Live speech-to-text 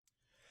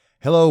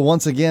Hello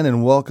once again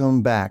and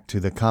welcome back to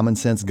the Common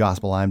Sense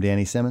Gospel. I'm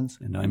Danny Simmons.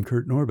 And I'm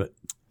Kurt Norbert.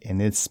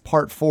 And it's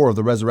part 4 of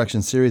the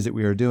Resurrection series that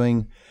we are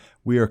doing.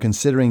 We are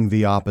considering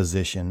the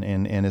opposition.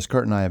 And as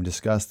Kurt and I have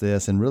discussed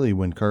this, and really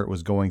when Kurt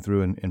was going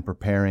through and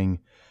preparing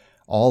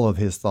all of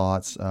his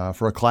thoughts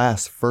for a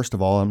class, first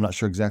of all, I'm not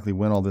sure exactly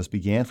when all this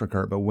began for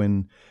Kurt, but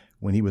when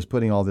he was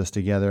putting all this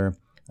together,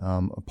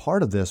 a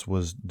part of this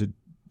was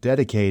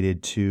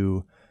dedicated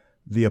to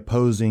the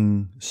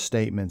opposing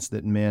statements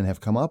that men have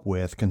come up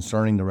with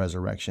concerning the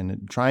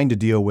resurrection, trying to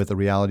deal with the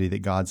reality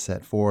that God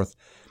set forth,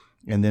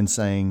 and then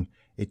saying,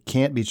 it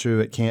can't be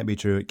true, it can't be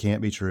true, it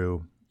can't be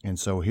true, and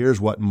so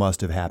here's what must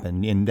have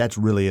happened. And that's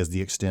really is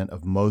the extent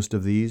of most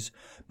of these,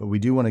 but we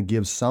do want to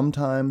give some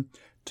time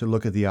to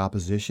look at the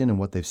opposition and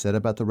what they've said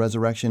about the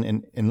resurrection.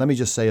 And let me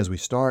just say as we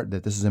start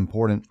that this is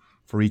important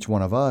for each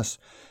one of us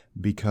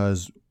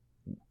because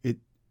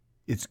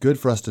it's good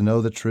for us to know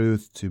the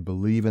truth, to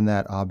believe in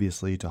that,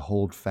 obviously, to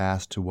hold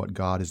fast to what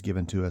God has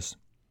given to us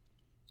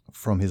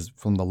from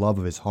the love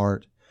of His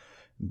heart,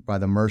 by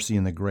the mercy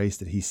and the grace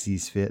that He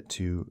sees fit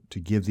to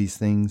give these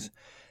things.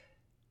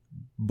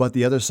 But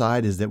the other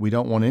side is that we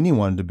don't want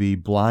anyone to be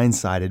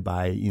blindsided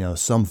by,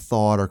 some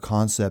thought or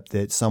concept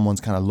that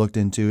someone's kind of looked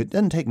into. It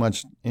doesn't take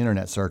much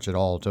internet search at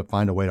all to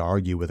find a way to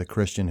argue with a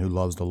Christian who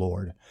loves the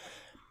Lord.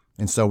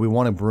 And so we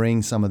want to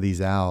bring some of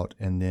these out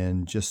and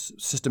then just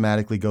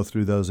systematically go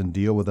through those and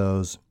deal with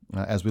those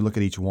as we look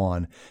at each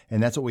one.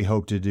 And that's what we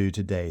hope to do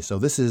today. So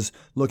this is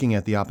looking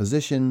at the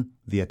opposition,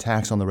 the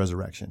attacks on the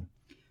resurrection.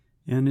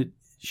 And it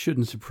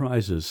shouldn't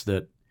surprise us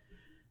that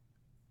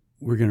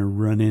we're going to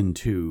run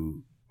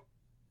into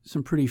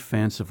some pretty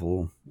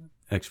fanciful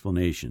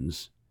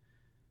explanations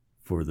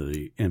for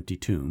the empty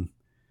tomb,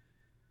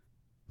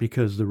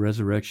 because the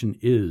resurrection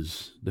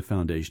is the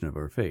foundation of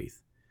our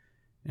faith.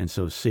 And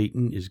so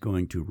Satan is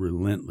going to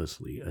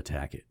relentlessly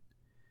attack it.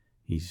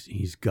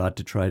 He's got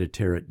to try to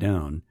tear it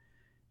down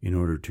in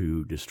order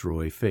to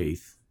destroy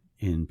faith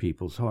in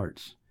people's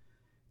hearts.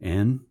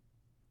 And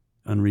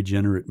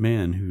unregenerate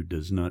man who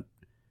does not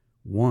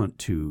want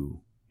to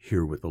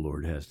hear what the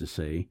Lord has to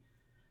say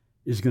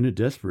is going to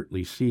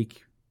desperately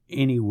seek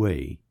any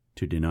way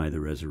to deny the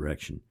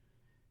resurrection,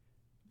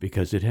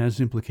 because it has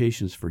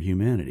implications for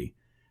humanity,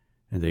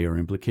 and they are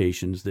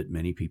implications that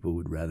many people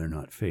would rather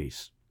not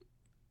face.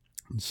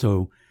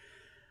 So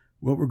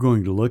what we're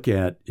going to look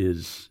at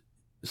is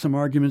some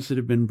arguments that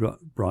have been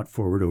brought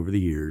forward over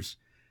the years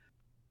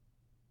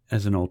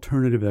as an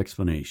alternative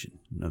explanation.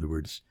 In other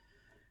words,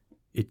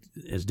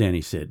 as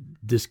Danny said,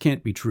 this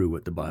can't be true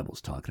what the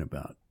Bible's talking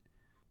about.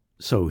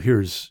 So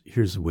here's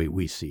the way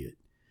we see it.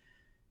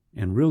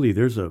 And really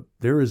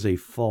there is a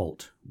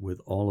fault with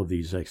all of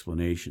these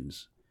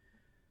explanations.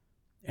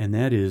 And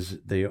that is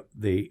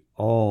they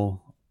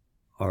all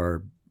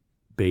are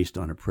based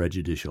on a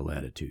prejudicial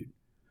attitude.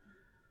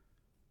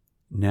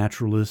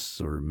 Naturalists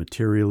or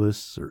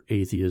materialists or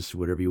atheists,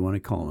 whatever you want to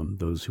call them,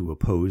 those who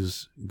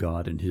oppose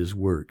God and His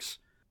works,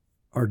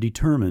 are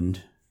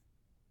determined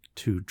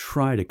to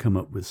try to come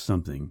up with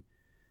something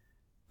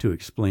to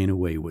explain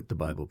away what the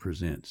Bible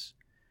presents.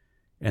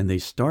 And they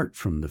start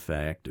from the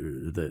fact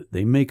that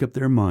they make up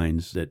their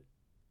minds that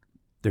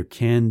there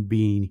can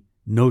be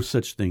no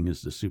such thing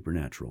as the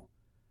supernatural.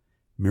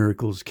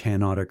 Miracles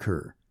cannot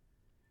occur.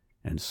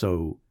 And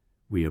so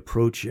we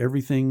approach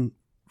everything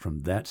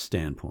from that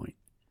standpoint.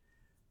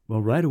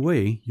 Well, right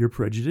away, you're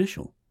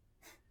prejudicial.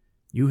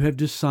 You have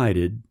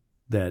decided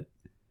that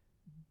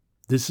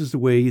this is the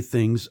way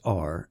things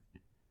are,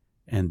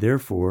 and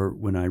therefore,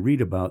 when I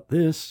read about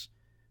this,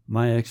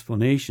 my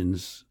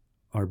explanations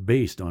are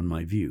based on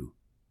my view,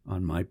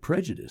 on my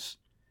prejudice.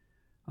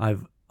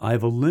 I've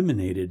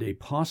eliminated a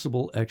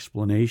possible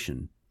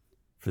explanation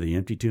for the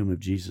empty tomb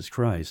of Jesus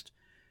Christ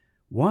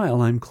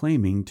while I'm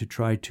claiming to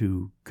try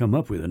to come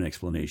up with an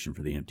explanation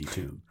for the empty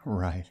tomb.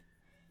 Right.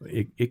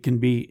 It can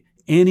be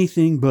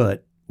anything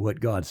but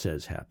what God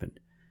says happened.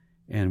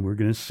 And we're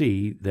going to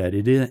see that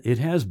it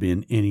has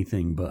been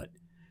anything but.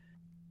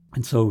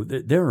 And so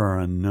there are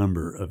a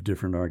number of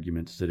different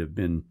arguments that have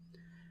been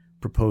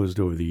proposed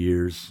over the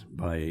years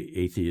by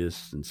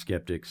atheists and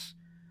skeptics.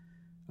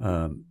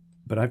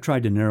 But I've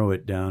tried to narrow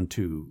it down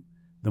to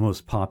the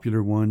most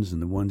popular ones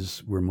and the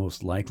ones we're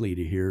most likely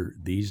to hear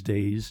these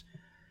days.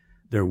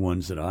 They're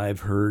ones that I've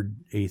heard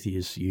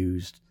atheists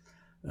used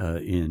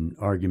in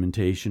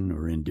argumentation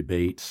or in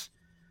debates.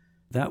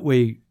 That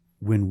way,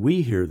 when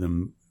we hear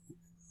them,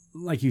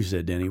 like you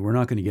said, Danny, we're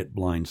not going to get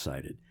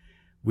blindsided.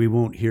 We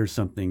won't hear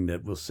something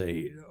that will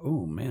say,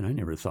 oh, man, I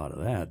never thought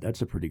of that.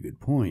 That's a pretty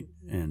good point.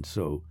 And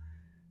so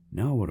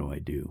now what do I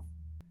do?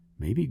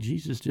 Maybe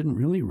Jesus didn't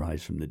really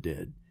rise from the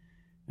dead.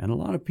 And a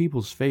lot of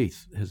people's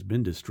faith has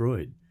been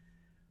destroyed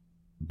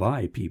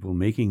by people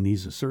making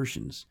these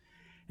assertions.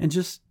 And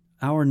just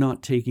our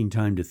not taking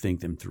time to think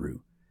them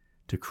through,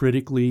 to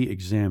critically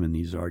examine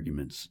these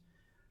arguments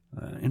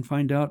and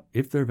find out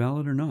if they're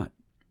valid or not.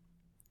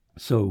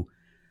 So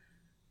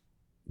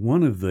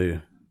one of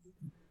the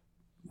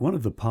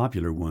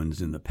popular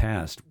ones in the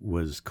past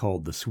was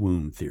called the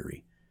swoon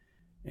theory.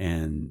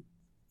 And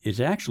it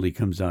actually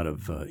comes out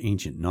of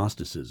ancient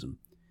Gnosticism.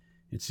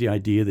 It's the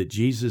idea that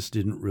Jesus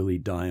didn't really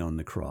die on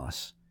the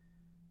cross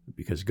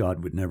because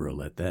God would never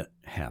let that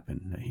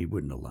happen. He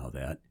wouldn't allow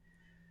that.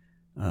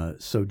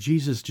 So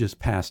Jesus just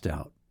passed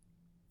out.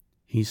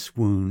 He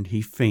swooned,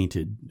 he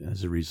fainted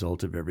as a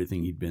result of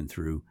everything he'd been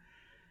through,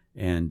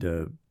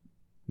 and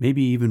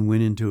maybe even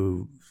went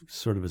into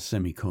sort of a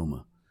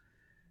semi-coma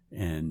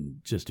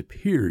and just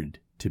appeared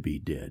to be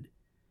dead,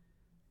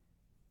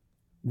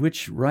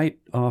 which right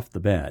off the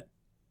bat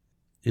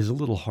is a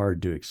little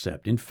hard to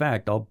accept. In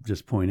fact, I'll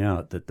just point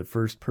out that the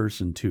first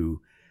person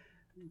to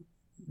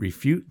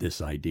refute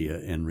this idea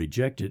and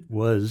reject it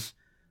was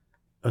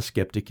a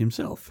skeptic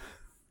himself.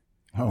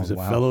 He was a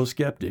fellow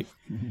skeptic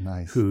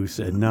Nice. who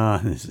said, nah,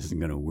 this isn't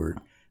going to work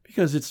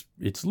because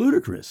it's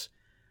ludicrous.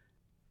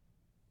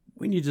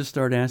 When you just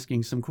start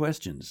asking some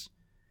questions.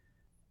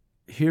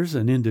 Here's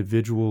an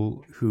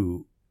individual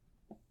who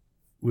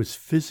was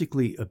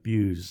physically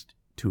abused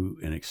to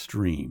an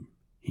extreme.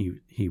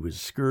 He was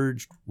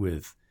scourged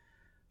with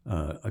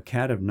a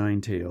cat of nine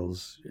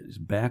tails. His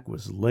back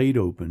was laid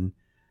open.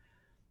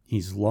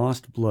 He's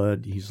lost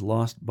blood. He's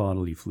lost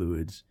bodily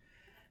fluids.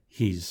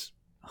 He's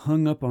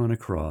hung up on a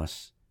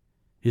cross.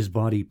 His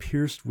body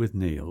pierced with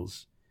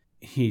nails.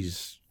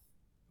 He's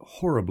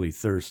horribly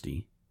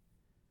thirsty.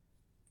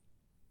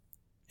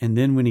 And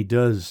then when he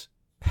does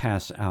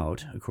pass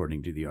out,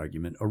 according to the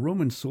argument, a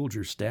Roman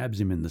soldier stabs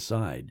him in the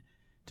side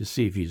to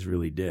see if he's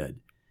really dead.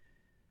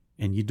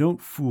 And you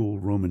don't fool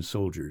Roman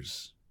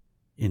soldiers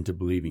into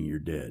believing you're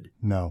dead.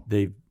 No.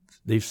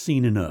 They've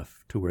seen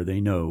enough to where they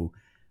know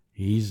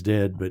he's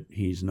dead, but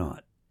he's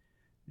not.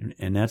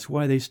 And that's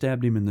why they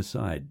stabbed him in the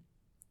side,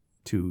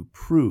 to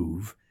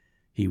prove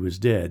he was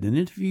dead. And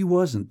if he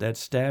wasn't, that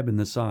stab in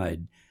the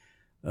side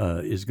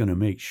is going to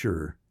make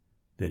sure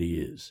that he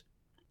is.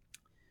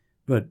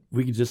 But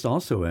we can just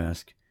also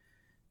ask,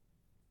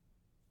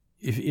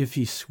 if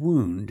he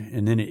swooned,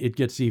 and then it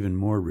gets even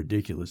more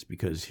ridiculous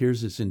because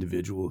here's this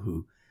individual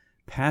who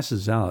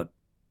passes out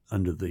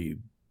under the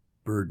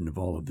burden of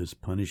all of this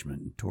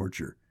punishment and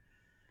torture.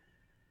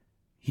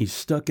 He's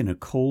stuck in a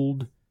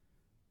cold,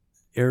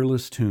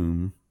 airless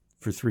tomb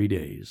for 3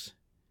 days.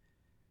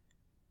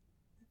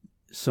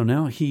 So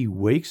now he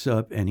wakes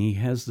up and he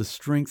has the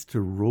strength to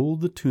roll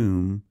the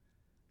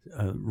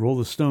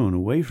stone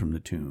away from the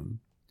tomb,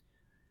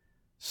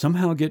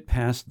 somehow get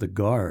past the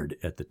guard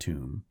at the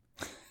tomb,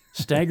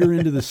 stagger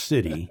into the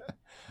city,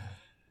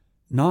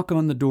 knock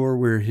on the door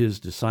where his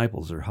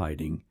disciples are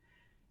hiding,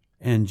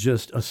 and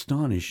just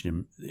astonish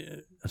them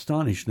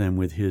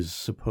with his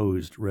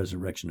supposed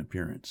resurrection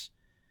appearance.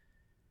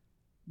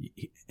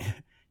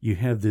 You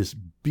have this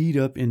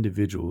beat-up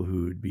individual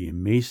who would be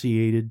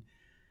emaciated,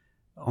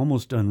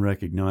 almost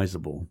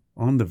unrecognizable,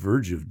 on the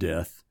verge of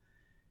death,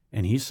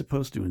 and he's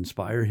supposed to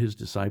inspire his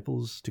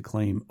disciples to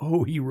claim,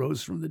 oh, he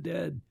rose from the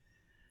dead.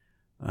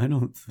 I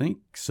don't think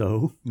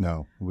so.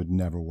 No, it would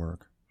never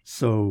work.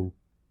 So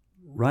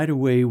right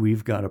away,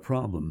 we've got a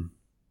problem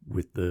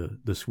with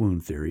the swoon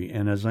theory.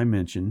 And as I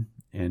mentioned,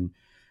 and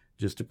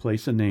just to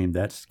place a name,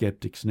 that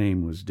skeptic's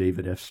name was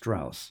David F.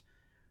 Strauss,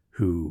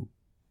 who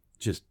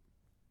just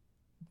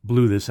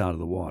blew this out of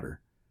the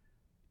water.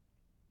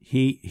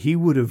 He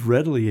would have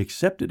readily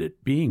accepted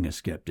it, being a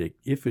skeptic,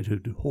 if it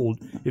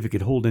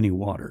could hold any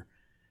water.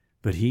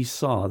 But he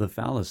saw the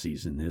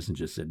fallacies in this and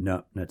just said,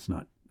 no, that's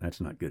not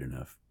good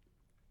enough.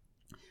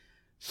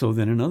 So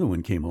then another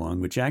one came along,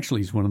 which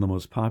actually is one of the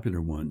most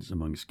popular ones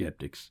among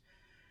skeptics,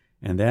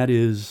 and that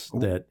is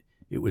that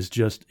it was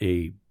just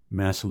a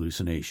mass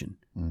hallucination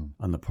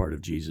on the part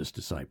of Jesus'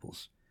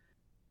 disciples.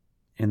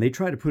 And they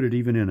try to put it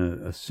even in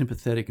a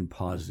sympathetic and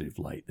positive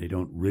light. They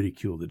don't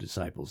ridicule the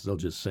disciples. They'll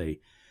just say,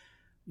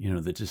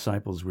 the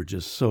disciples were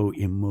just so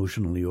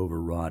emotionally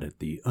overwrought at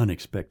the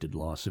unexpected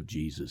loss of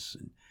Jesus.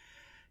 And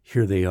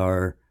here they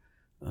are,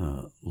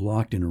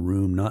 locked in a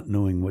room, not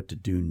knowing what to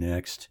do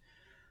next.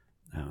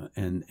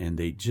 And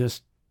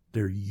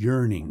they're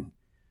yearning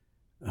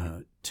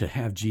to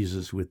have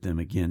Jesus with them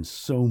again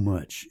so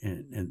much.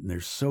 And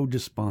they're so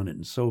despondent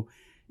and so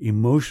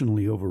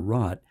emotionally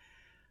overwrought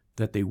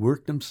that they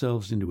worked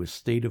themselves into a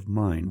state of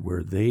mind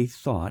where they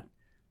thought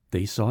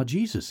they saw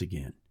Jesus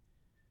again,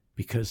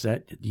 because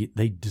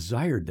they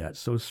desired that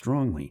so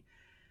strongly.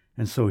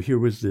 And so here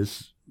was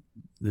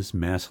this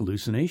mass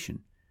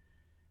hallucination,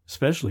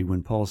 especially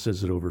when Paul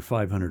says that over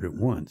 500 at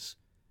once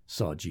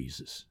saw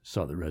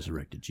the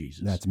resurrected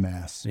Jesus. That's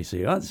mass. They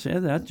say, that's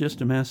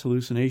just a mass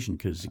hallucination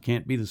because it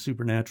can't be the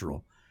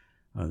supernatural.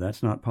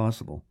 That's not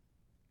possible.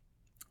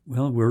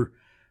 Well,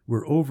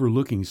 we're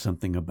overlooking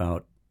something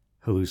about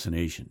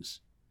hallucinations.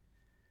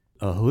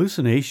 A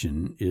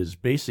hallucination is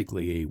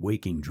basically a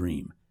waking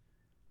dream.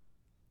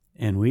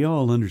 And we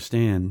all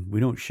understand we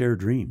don't share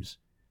dreams.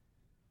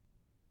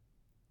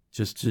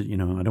 Just to,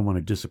 I don't want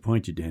to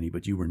disappoint you, Danny,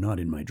 but you were not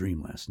in my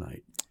dream last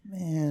night.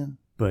 Man.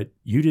 But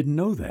you didn't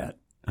know that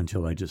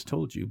until I just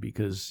told you,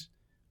 because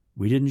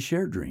we didn't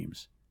share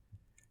dreams.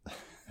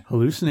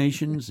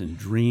 Hallucinations and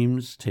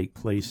dreams take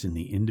place in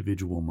the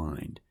individual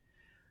mind.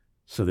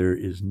 So there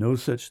is no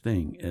such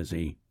thing as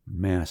a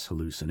mass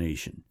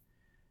hallucination.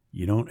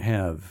 You don't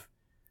have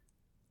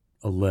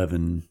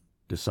 11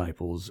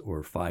 disciples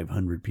or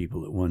 500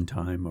 people at one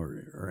time,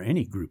 or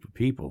any group of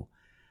people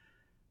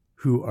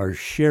who are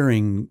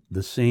sharing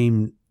the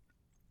same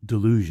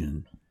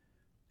delusion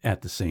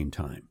at the same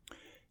time.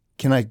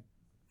 Can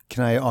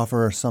I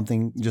offer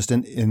something just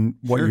in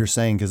what Sure. you're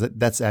saying? Because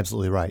that's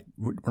absolutely right.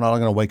 We're not all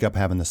going to wake up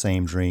having the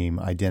same dream,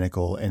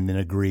 identical, and then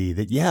agree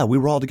that, yeah, we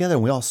were all together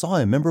and we all saw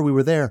him. Remember, we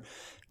were there.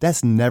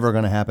 That's never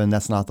going to happen.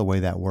 That's not the way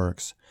that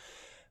works.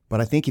 But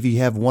I think if you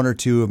have one or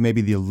two of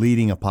maybe the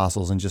leading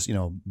apostles, and just,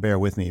 bear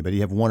with me, but you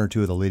have one or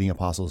two of the leading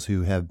apostles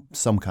who have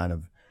some kind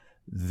of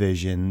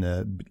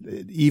vision,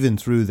 even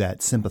through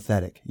that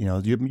sympathetic,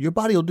 your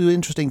body will do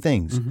interesting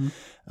things,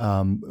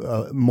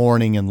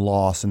 mourning and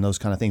loss and those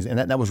kind of things. And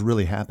that was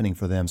really happening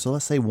for them. So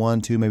let's say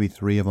 1, 2, maybe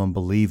 3 of them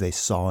believe they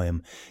saw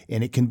him,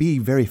 and it can be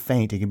very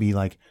faint. It can be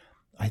like,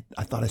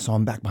 I thought I saw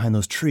him back behind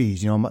those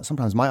trees.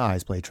 Sometimes my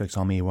eyes play tricks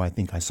on me where I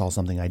think I saw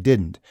something I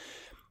didn't.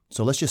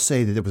 So let's just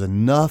say that there was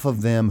enough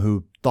of them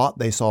who thought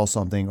they saw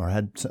something or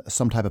had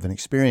some type of an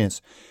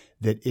experience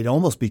that it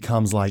almost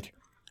becomes like,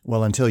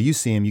 well, until you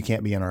see him, you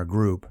can't be in our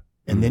group.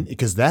 And then,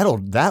 because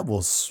that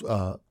will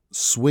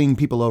swing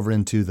people over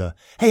into the,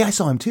 hey, I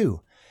saw him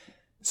too.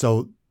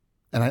 So,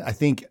 and I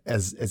think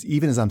as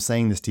even as I'm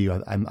saying this to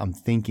you, I'm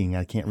thinking,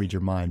 I can't read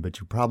your mind, but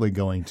you're probably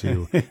going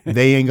to,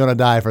 they ain't going to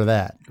die for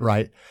that,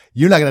 right?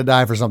 You're not going to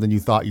die for something you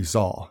thought you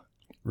saw.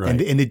 Right.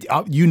 And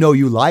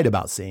you lied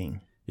about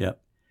seeing.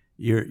 Yep.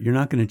 You're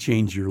not going to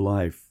change your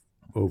life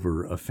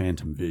over a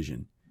phantom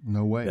vision.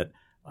 No way. That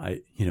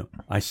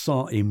I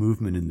saw a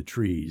movement in the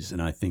trees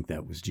and I think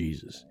that was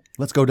Jesus.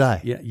 Let's go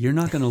die. Yeah, you're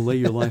not going to lay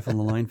your life on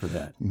the line for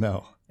that.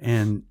 No.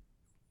 And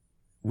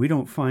we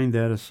don't find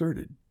that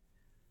asserted.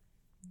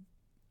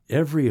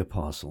 Every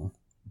apostle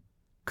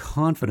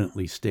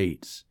confidently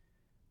states,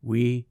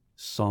 we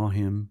saw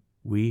him,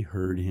 we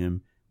heard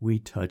him, we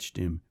touched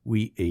him,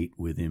 we ate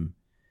with him.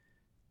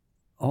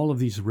 All of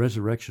these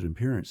resurrection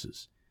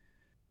appearances.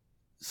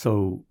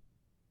 So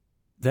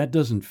that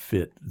doesn't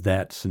fit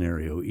that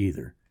scenario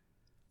either.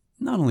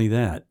 Not only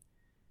that,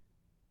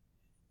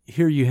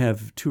 here you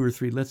have 2 or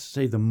 3, let's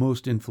say the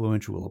most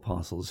influential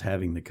apostles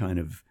having the kind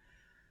of,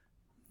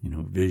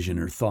 vision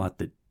or thought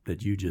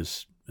that you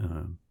just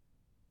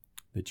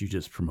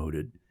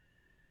promoted.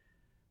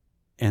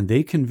 And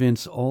they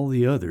convince all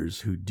the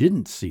others who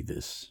didn't see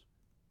this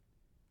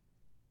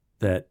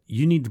that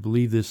you need to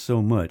believe this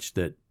so much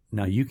that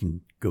now you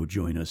can go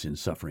join us in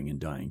suffering and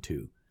dying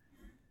too.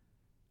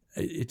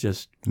 It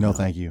just no,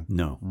 thank you.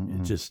 No, Mm-mm.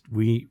 it just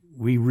we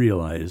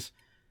realize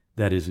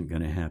that isn't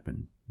going to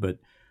happen. But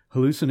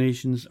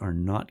hallucinations are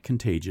not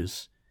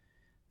contagious.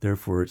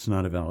 Therefore, it's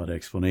not a valid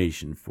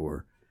explanation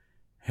for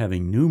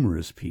having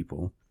numerous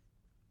people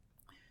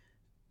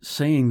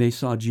saying they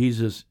saw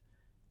Jesus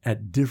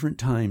at different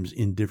times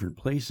in different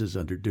places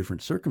under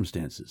different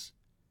circumstances.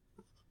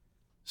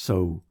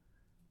 So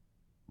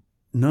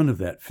none of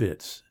that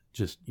fits.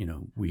 Just,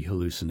 we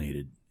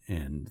hallucinated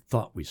and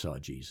thought we saw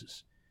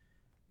Jesus.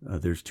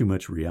 There's too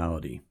much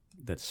reality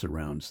that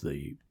surrounds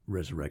the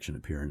resurrection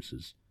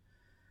appearances.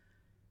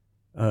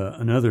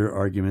 Another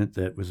argument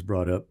that was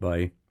brought up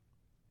by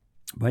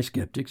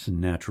skeptics and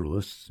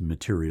naturalists,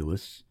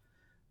 materialists,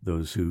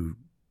 those who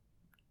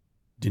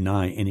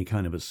deny any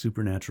kind of a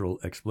supernatural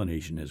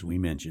explanation, as we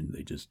mentioned,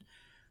 they just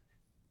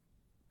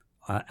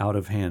out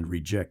of hand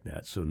reject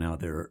that, so now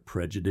they're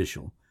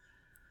prejudicial,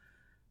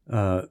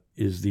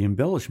 is the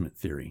embellishment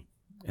theory.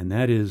 And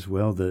that is,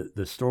 well,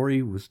 the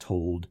story was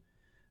told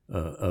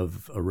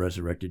of a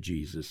resurrected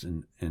Jesus.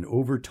 And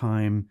over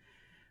time,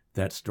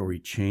 that story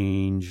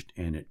changed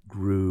and it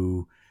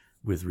grew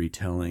with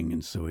retelling.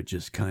 And so it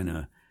just kind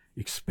of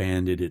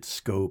expanded its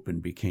scope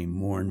and became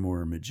more and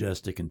more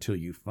majestic until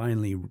you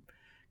finally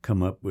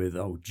come up with,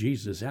 oh,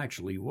 Jesus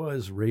actually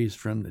was raised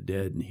from the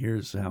dead, and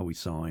here's how we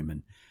saw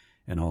him,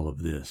 and all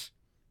of this.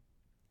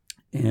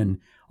 And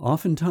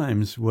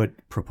oftentimes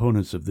what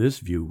proponents of this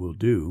view will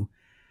do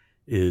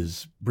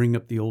is bring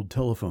up the old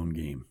telephone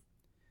game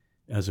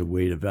as a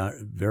way to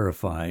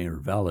verify or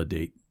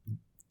validate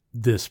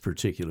this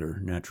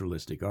particular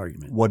naturalistic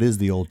argument. What is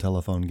the old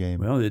telephone game?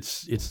 Well,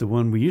 it's the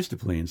one we used to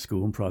play in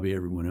school, and probably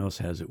everyone else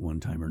has at one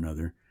time or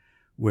another,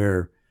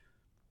 where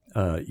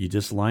you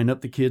just line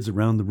up the kids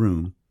around the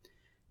room,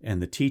 and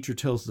the teacher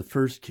tells the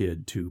first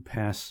kid to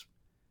pass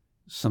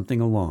something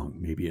along,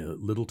 maybe a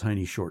little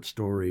tiny short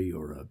story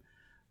or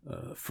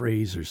a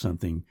phrase or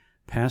something.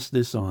 Pass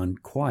this on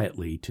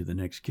quietly to the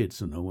next kid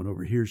so no one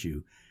overhears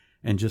you,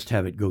 and just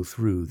have it go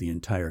through the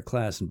entire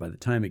class. And by the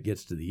time it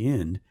gets to the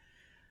end,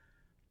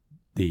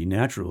 the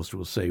naturalist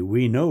will say,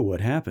 we know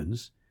what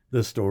happens.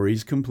 The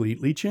story's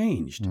completely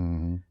changed.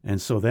 Mm-hmm.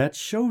 And so that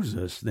shows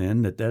us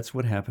then that that's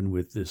what happened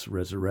with this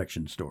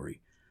resurrection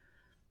story.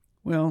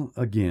 Well,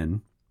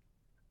 again,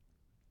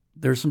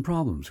 there's some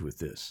problems with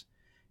this.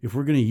 If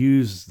we're going to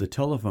use the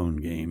telephone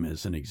game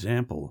as an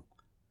example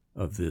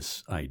of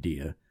this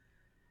idea,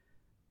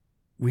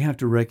 we have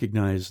to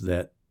recognize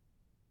that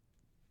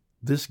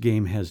this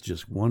game has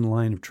just one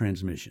line of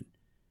transmission.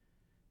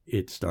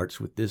 it starts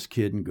with this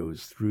kid and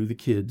goes through the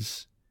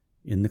kids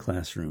in the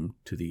classroom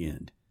to the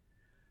end.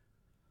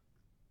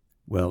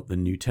 Well, the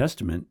New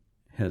Testament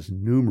has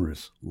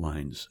numerous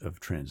lines of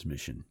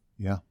transmission.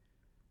 Yeah.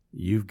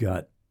 You've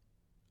got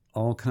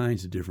all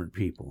kinds of different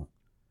people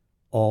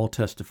all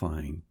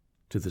testifying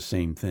to the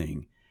same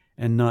thing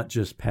and not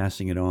just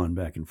passing it on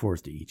back and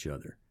forth to each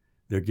other.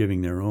 They're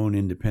giving their own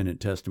independent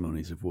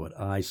testimonies of what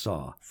I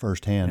saw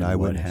Firsthand, and what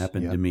eyewitness.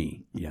 happened Yep. to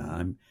me.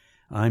 Yeah,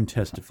 I'm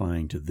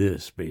testifying to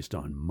this based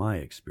on my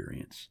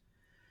experience.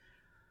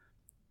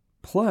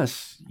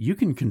 Plus, you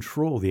can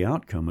control the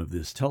outcome of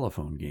this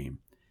telephone game.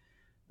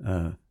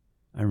 I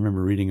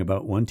remember reading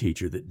about one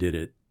teacher that did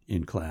it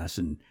in class,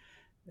 and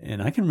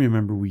I can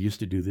remember we used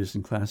to do this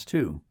in class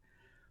too.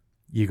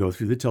 You go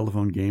through the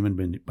telephone game,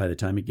 and by the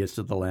time it gets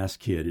to the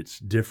last kid, it's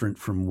different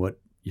from what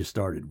you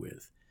started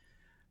with,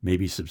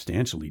 maybe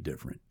substantially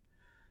different.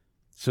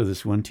 So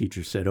this one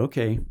teacher said,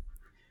 okay,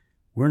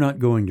 we're not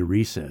going to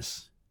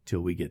recess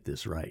till we get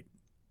this right.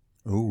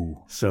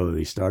 Ooh. So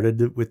they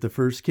started with the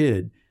first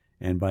kid,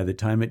 and by the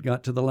time it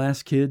got to the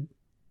last kid,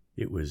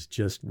 it was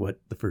just what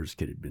the first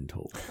kid had been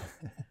told.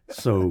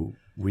 So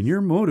when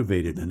you're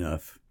motivated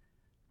enough,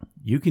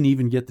 you can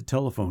even get the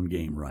telephone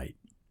game right.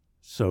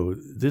 So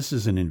this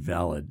is an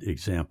invalid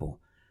example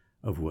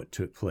of what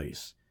took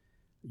place.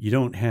 You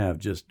don't have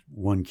just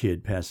one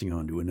kid passing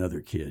on to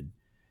another kid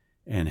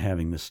and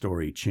having the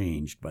story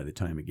changed by the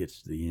time it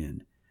gets to the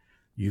end.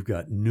 You've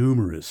got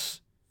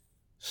numerous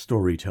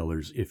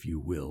storytellers, if you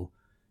will,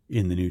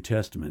 in the New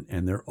Testament,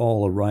 and they're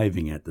all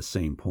arriving at the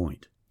same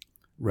point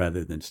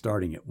rather than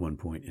starting at one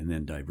point and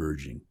then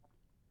diverging.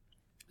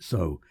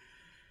 So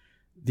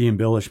the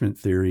embellishment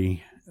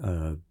theory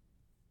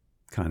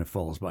kind of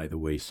falls by the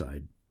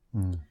wayside.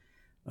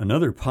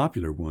 Another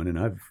popular one, and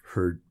I've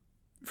heard,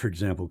 for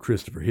example,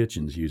 Christopher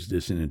Hitchens use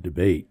this in a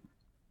debate.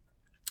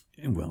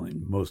 And well,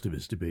 in most of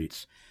his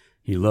debates,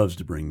 he loves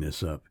to bring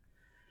this up.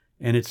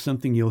 And it's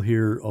something you'll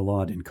hear a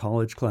lot in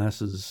college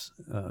classes.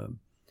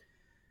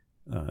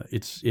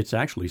 It's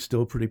actually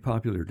still pretty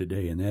popular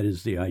today, and that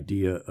is the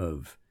idea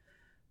of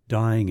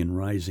dying and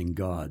rising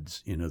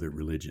gods in other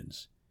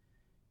religions.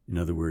 In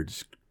other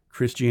words,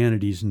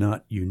 Christianity's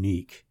not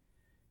unique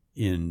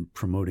in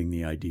promoting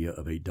the idea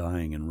of a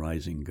dying and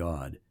rising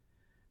God.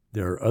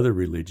 There are other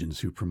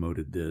religions who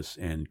promoted this,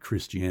 and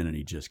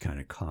Christianity just kind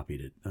of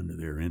copied it under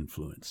their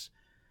influence.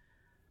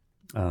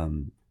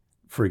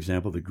 For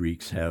example, the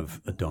Greeks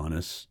have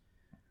Adonis.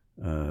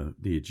 The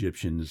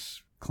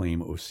Egyptians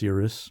claim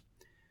Osiris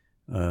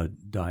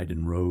died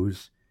and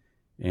rose.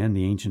 And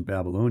the ancient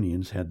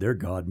Babylonians had their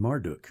god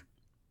Marduk.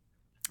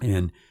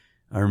 And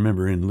I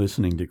remember in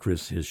listening to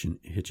Chris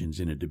Hitchens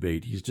in a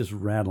debate, he's just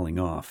rattling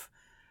off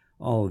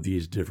all of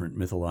these different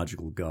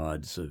mythological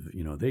gods of,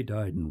 they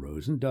died and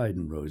rose and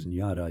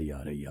yada,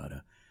 yada,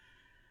 yada.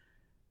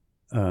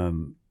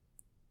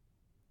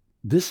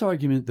 This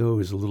argument, though,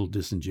 is a little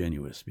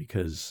disingenuous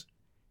because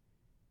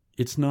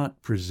it's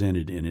not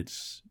presented in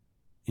its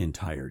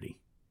entirety.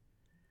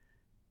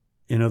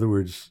 In other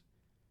words,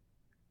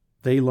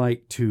 they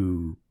like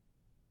to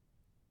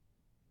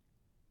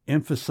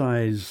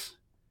emphasize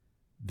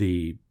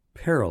the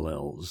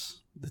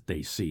parallels that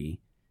they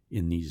see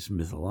in these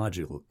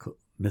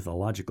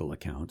mythological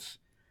accounts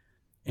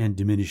and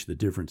diminish the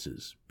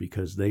differences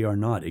because they are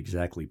not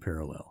exactly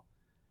parallel.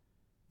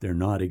 They're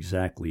not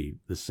exactly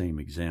the same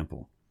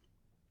example.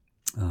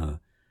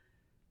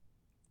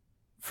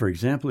 For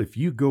example, if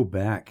you go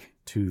back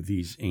to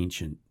these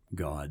ancient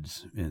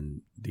gods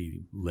and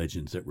the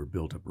legends that were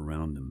built up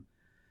around them,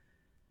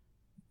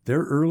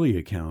 their early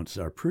accounts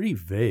are pretty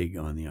vague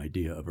on the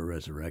idea of a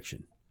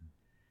resurrection.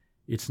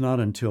 It's not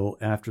until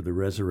after the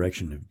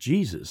resurrection of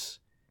Jesus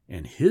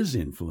and his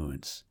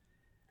influence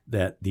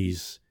that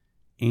these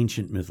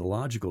ancient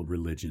mythological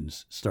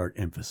religions start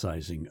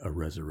emphasizing a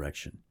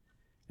resurrection.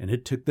 And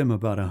it took them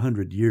about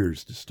 100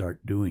 years to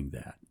start doing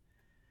that.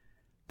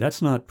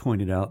 That's not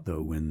pointed out,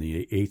 though, when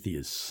the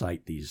atheists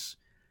cite these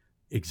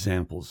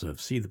examples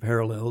of, see the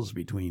parallels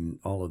between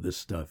all of this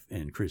stuff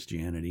and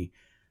Christianity,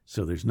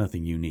 so there's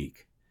nothing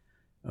unique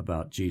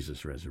about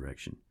Jesus'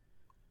 resurrection.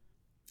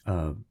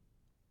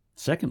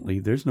 Secondly,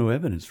 there's no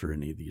evidence for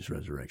any of these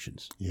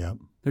resurrections. Yep.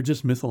 They're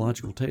just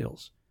mythological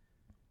tales.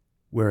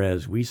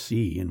 Whereas we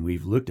see, and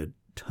we've looked at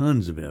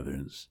tons of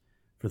evidence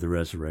for the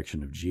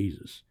resurrection of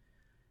Jesus.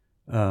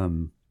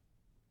 One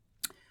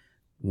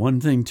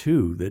thing,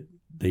 too, that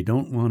they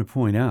don't want to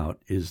point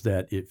out is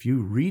that if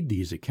you read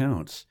these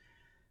accounts,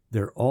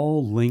 they're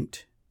all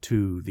linked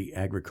to the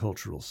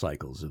agricultural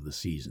cycles of the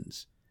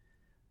seasons.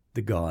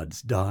 The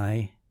gods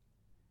die,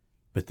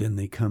 but then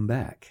they come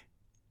back,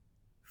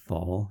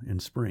 fall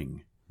and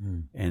spring,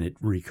 and it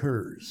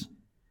recurs.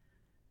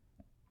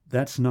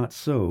 That's not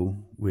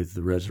so with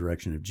the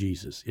resurrection of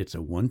Jesus. It's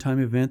a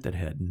one-time event that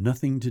had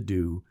nothing to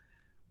do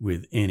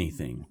with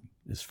anything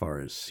as far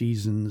as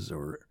seasons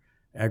or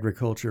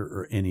agriculture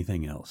or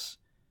anything else.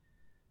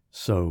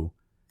 So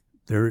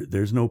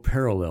there's no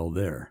parallel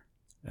there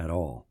at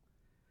all.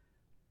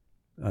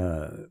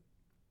 And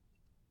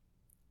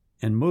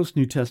most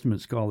New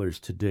Testament scholars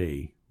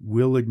today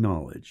will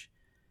acknowledge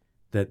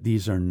that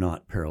these are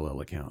not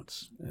parallel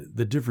accounts.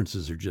 The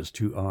differences are just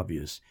too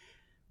obvious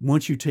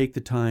once you take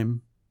the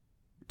time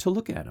to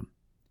look at them.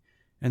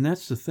 And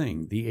that's the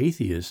thing. The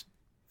atheist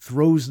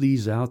throws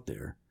these out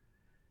there,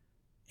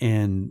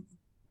 and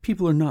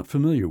people are not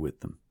familiar with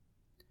them.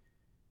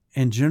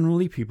 And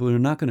generally, people are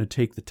not going to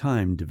take the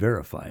time to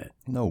verify it.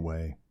 No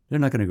way. They're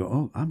not going to go,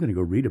 oh, I'm going to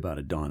go read about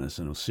Adonis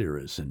and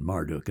Osiris and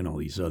Marduk and all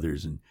these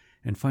others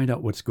and find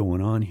out what's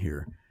going on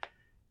here.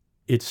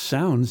 It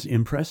sounds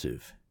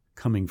impressive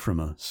coming from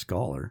a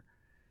scholar.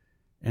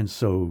 And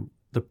so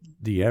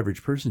the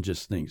average person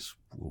just thinks,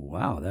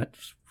 wow, that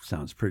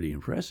sounds pretty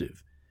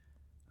impressive.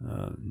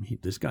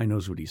 This guy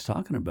knows what he's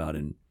talking about.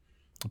 And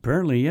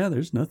apparently, yeah,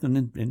 there's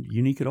nothing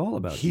unique at all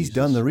about He's Jesus.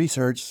 done the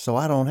research, so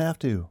I don't have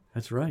to.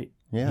 That's right.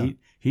 Yeah.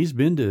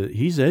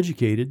 He's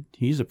educated.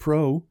 He's a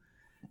pro.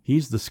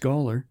 He's the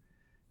scholar.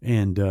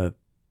 And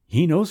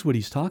he knows what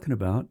he's talking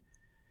about.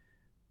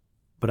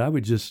 But I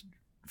would just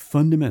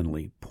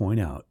fundamentally point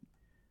out,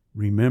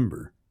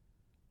 remember,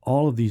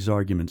 all of these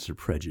arguments are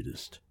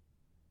prejudiced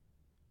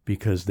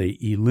because they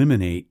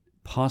eliminate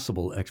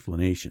possible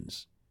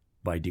explanations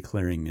by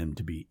declaring them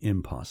to be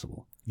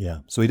impossible. Yeah.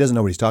 So he doesn't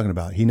know what he's talking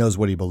about. He knows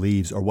what he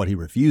believes or what he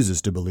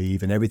refuses to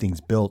believe, and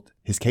everything's built,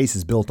 his case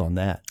is built on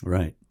that.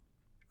 Right.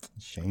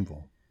 It's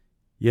shameful.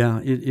 Yeah,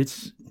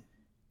 it's,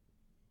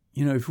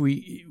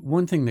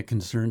 one thing that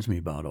concerns me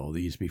about all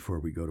these before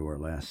we go to our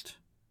last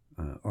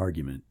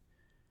argument,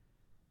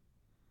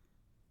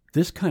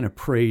 this kind of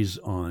preys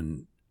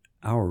on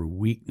our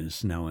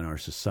weakness now in our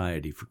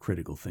society for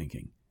critical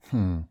thinking.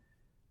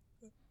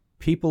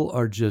 People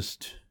are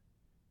just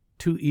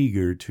too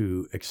eager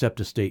to accept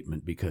a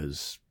statement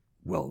because,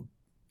 well,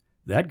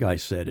 that guy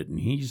said it and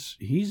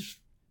he's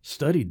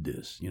studied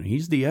this.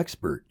 He's the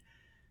expert.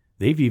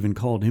 They've even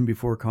called him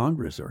before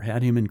Congress or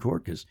had him in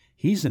court because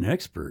he's an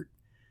expert.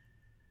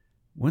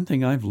 One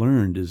thing I've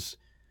learned is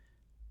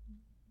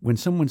when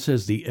someone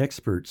says the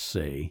experts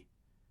say,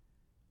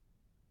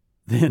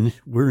 then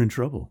we're in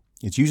trouble.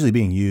 It's usually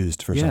being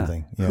used for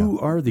something. Yeah. Who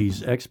are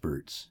these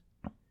experts?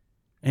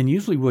 And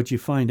usually what you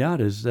find out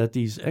is that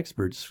these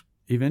experts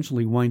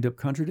eventually wind up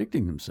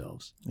contradicting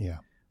themselves. Yeah.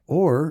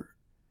 Or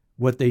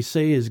what they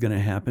say is going to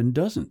happen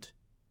doesn't.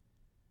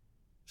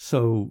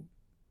 So,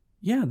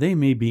 yeah, they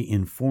may be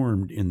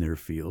informed in their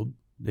field.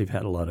 They've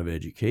had a lot of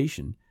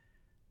education.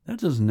 That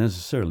doesn't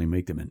necessarily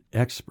make them an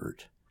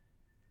expert.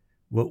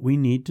 What we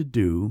need to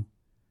do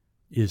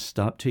is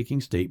stop taking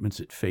statements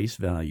at face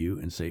value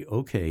and say,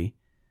 okay,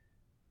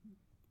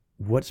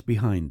 what's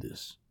behind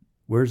this?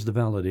 Where's the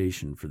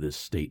validation for this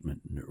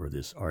statement or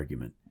this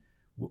argument?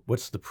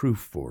 What's the proof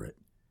for it?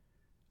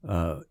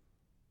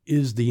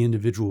 Is the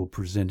individual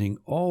presenting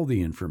all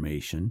the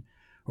information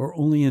or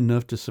only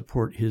enough to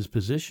support his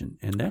position?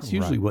 And that's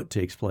usually what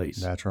takes place.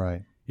 That's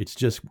right. It's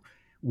just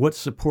what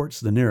supports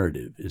the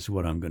narrative is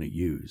what I'm going to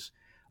use.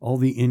 All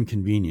the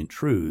inconvenient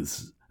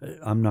truths,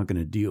 I'm not going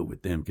to deal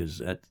with them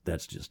because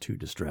that's just too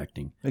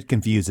distracting. It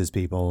confuses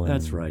people. And,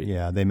 that's right.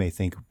 Yeah, they may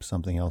think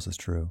something else is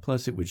true.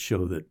 Plus, it would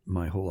show that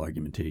my whole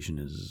argumentation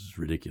is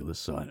ridiculous,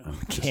 so I'm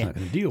just not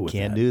going to deal with that.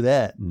 Can't do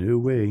that. No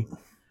way.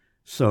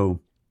 So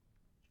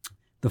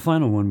the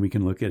final one we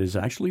can look at is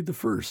actually the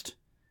first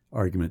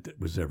argument that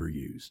was ever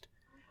used,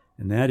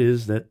 and that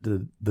is that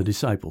the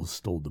disciples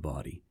stole the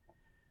body.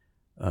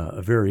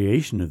 A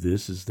variation of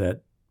this is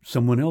that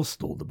someone else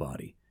stole the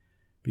body,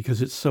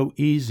 because it's so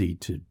easy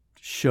to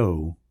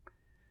show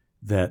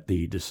that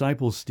the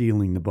disciples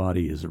stealing the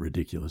body is a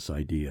ridiculous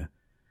idea.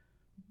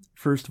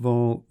 First of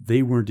all,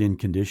 they weren't in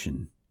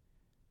condition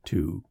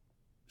to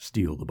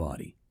steal the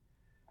body.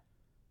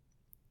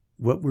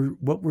 What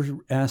we're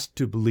asked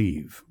to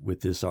believe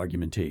with this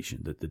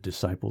argumentation that the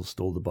disciples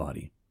stole the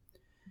body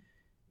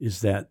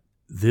is that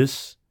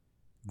this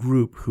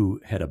group who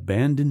had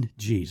abandoned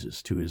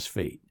Jesus to his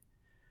fate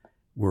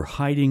were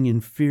hiding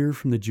in fear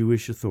from the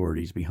Jewish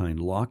authorities behind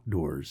locked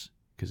doors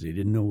because they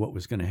didn't know what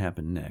was going to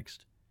happen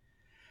next,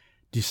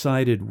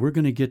 decided we're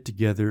going to get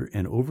together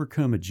and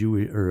overcome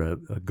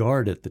a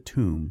guard at the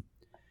tomb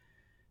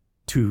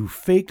to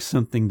fake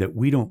something that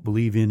we don't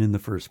believe in the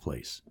first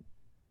place.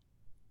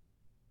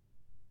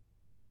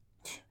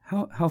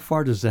 How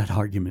far does that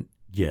argument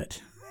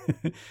get?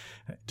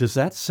 Does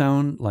that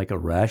sound like a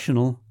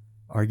rational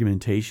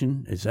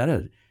argumentation? Is that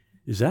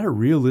a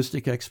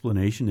realistic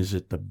explanation? Is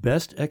it the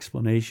best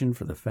explanation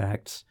for the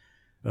facts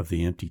of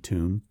the empty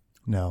tomb?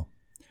 No.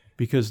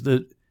 Because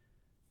the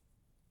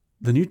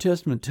New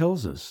Testament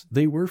tells us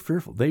they were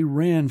fearful. They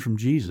ran from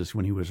Jesus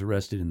when he was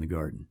arrested in the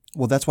garden.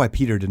 Well, that's why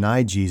Peter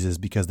denied Jesus,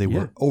 because they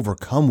were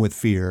overcome with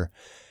fear,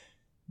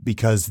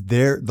 because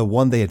they're the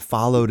one they had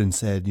followed and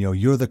said,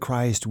 you're the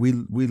Christ. We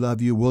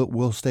love you.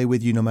 We'll stay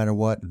with you no matter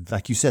what.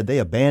 Like you said, they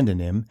abandoned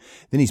him.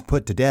 Then he's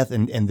put to death,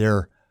 and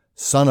their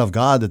Son of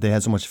God that they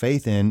had so much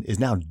faith in is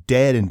now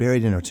dead and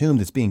buried in a tomb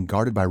that's being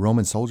guarded by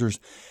Roman soldiers.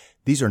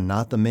 These are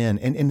not the men.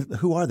 And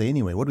who are they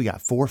anyway? What do we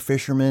got? 4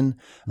 fishermen,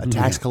 a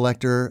tax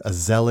collector, a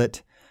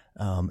zealot.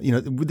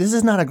 This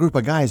is not a group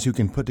of guys who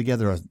can put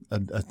together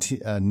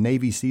a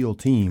Navy SEAL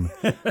team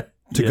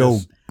to go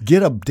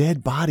get a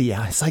dead body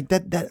out. It's like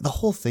that the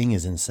whole thing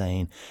is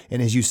insane.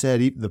 And as you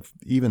said,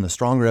 even the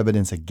stronger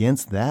evidence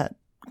against that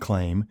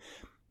claim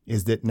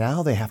is that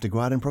now they have to go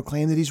out and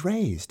proclaim that he's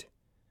raised.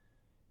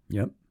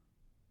 Yep.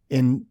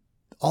 And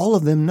all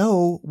of them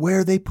know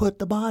where they put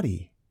the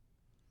body.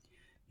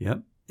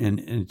 Yep. And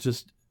it's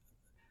just,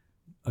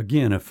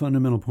 again, a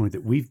fundamental point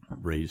that we've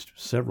raised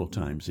several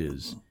times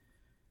is,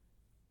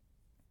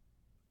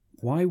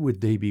 why would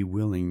they be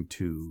willing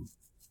to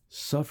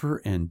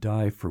suffer and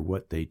die for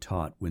what they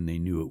taught when they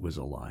knew it was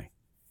a lie?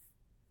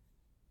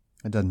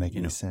 It doesn't make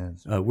any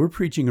sense. We're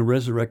preaching a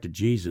resurrected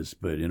Jesus,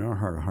 but in our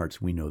heart of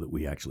hearts, we know that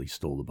we actually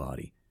stole the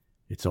body.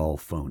 It's all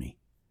phony.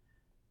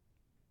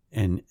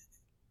 And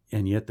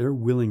yet they're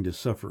willing to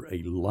suffer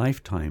a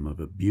lifetime of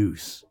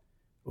abuse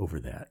over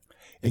that.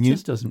 And you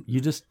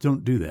just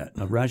don't do that.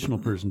 A rational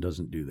person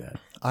doesn't do that.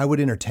 I would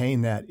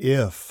entertain that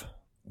if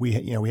we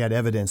had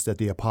evidence that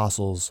the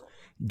apostles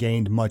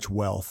gained much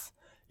wealth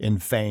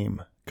and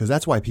fame, because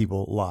that's why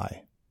people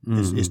lie.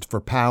 Mm-hmm. Is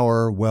for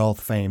power, wealth,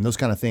 fame, those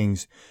kind of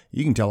things.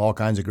 You can tell all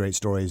kinds of great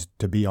stories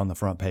to be on the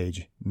front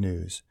page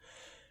news.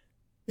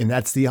 And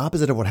that's the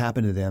opposite of what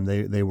happened to them.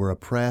 They were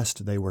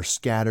oppressed, they were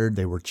scattered,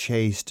 they were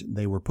chased,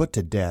 they were put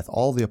to death.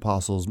 All the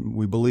apostles,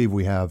 we believe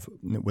we have,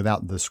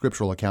 without the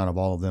scriptural account of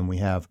all of them, we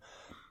have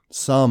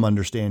some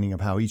understanding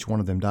of how each one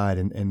of them died,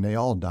 and they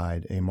all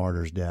died a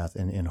martyr's death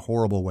in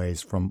horrible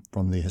ways from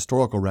the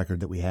historical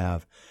record that we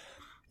have.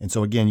 And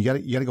so again, you got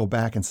to go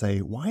back and say,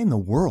 why in the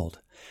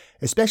world?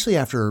 Especially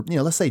after,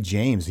 let's say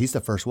James, he's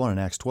the first one in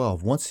Acts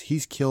 12. Once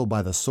he's killed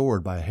by the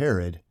sword by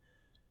Herod,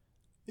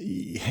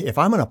 if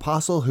I'm an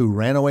apostle who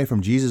ran away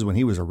from Jesus when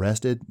he was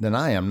arrested, then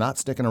I am not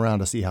sticking around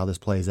to see how this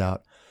plays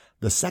out.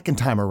 The second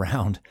time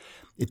around,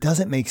 it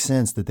doesn't make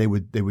sense that they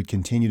would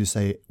continue to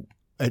say,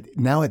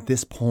 now at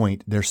this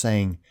point, they're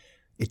saying,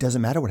 it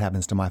doesn't matter what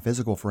happens to my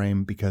physical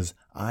frame because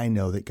I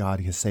know that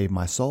God has saved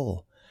my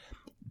soul.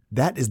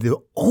 That is the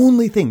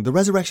only thing. The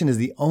resurrection is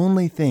the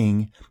only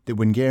thing that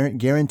would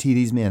guarantee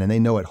these men, and they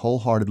know it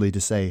wholeheartedly, to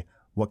say,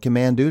 what can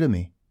man do to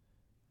me?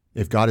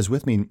 If God is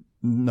with me,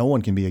 no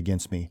one can be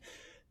against me.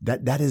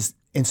 That is,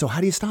 and so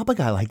how do you stop a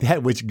guy like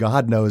that, which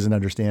God knows and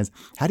understands?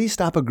 How do you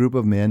stop a group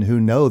of men who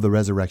know the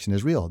resurrection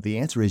is real? The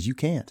answer is you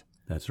can't.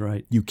 That's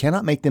right. You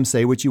cannot make them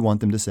say what you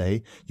want them to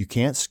say. You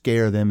can't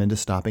scare them into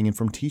stopping and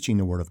from teaching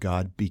the Word of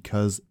God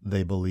because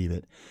they believe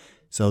it.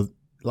 So,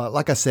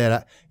 like I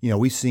said,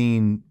 we've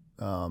seen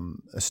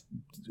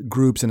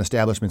groups and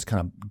establishments kind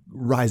of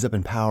rise up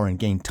in power and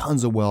gain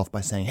tons of wealth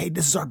by saying, hey,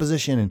 this is our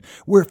position and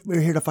we're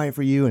here to fight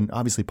for you. And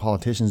obviously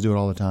politicians do it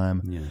all the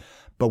time. Yeah.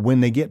 But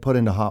when they get put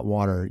into hot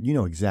water, you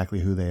know exactly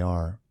who they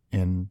are.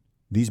 And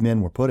these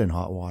men were put in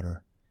hot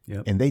water.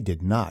 Yep. And they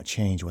did not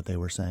change what they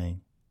were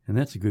saying. And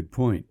that's a good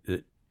point.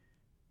 That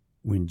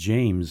when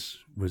James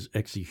was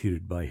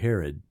executed by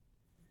Herod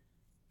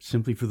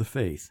simply for the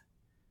faith,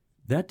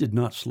 that did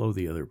not slow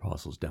the other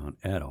apostles down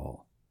at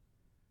all.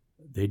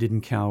 They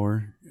didn't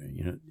cower.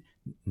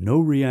 No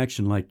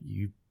reaction like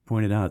you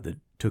pointed out that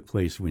took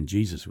place when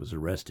Jesus was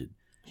arrested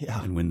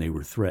and when they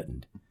were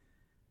threatened.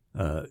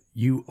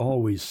 You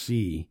always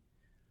see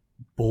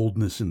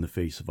boldness in the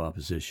face of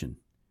opposition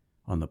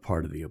on the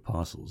part of the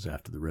apostles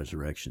after the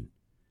resurrection.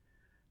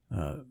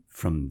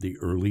 From the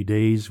early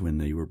days when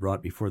they were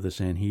brought before the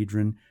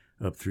Sanhedrin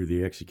up through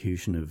the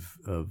execution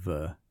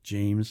of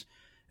James,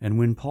 and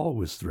when Paul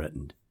was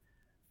threatened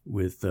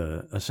with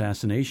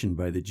assassination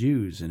by the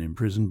Jews and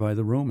imprisoned by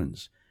the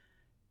Romans.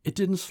 It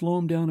didn't slow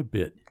them down a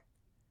bit.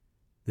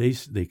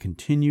 They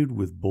continued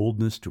with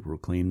boldness to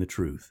proclaim the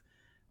truth.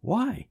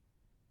 Why?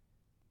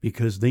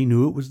 Because they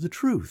knew it was the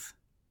truth.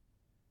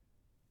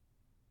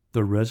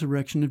 The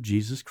resurrection of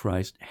Jesus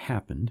Christ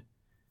happened.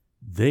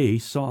 They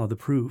saw the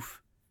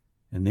proof,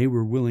 and they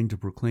were willing to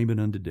proclaim it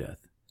unto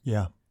death.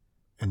 Yeah,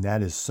 and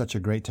that is such a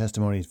great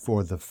testimony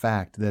for the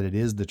fact that it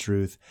is the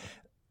truth.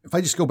 If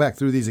I just go back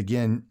through these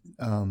again,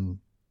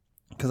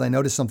 because I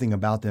noticed something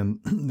about them,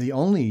 the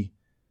only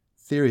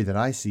theory that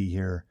I see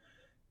here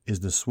is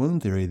the swoon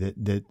theory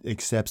that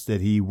accepts that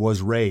he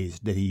was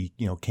raised, that he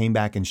came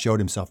back and showed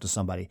himself to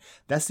somebody.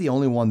 That's the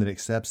only one that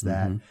accepts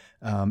that,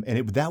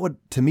 and that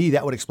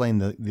would explain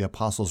the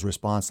apostles'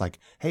 response, like,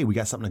 "Hey, we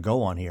got something to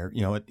go on here.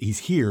 He's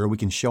here. We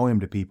can show him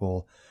to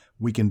people.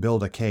 We can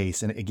build a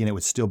case." And again, it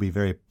would still be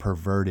very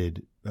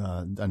perverted,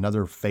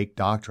 another fake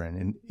doctrine.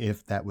 And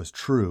if that was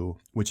true,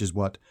 which is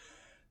what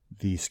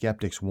the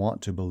skeptics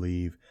want to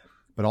believe,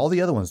 but all the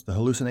other ones, the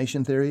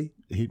hallucination theory,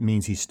 it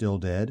means he's still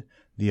dead.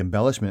 The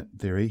embellishment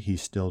theory,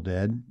 he's still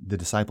dead. The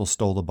disciples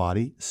stole the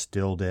body,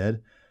 still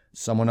dead.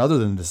 Someone other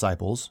than the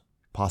disciples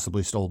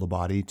possibly stole the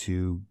body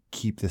to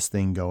keep this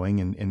thing going.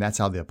 And that's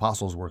how the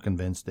apostles were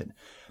convinced that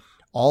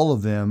all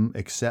of them,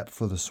 except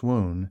for the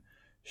swoon,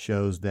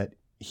 shows that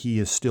he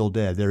is still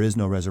dead. There is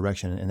no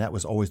resurrection. And that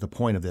was always the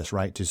point of this,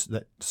 right?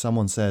 That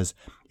someone says,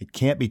 it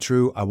can't be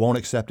true. I won't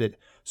accept it.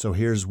 So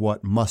here's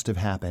what must have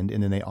happened.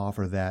 And then they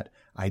offer that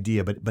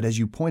idea. But as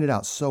you pointed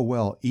out so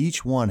well,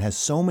 each one has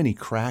so many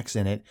cracks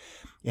in it.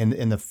 And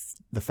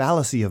the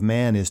fallacy of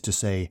man is to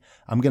say,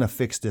 I'm going to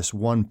fix this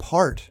one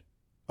part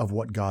of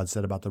what God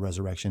said about the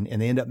resurrection,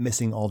 and they end up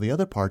missing all the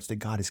other parts that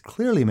God has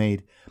clearly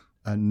made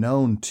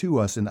known to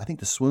us. And I think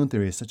the swoon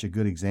theory is such a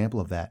good example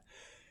of that.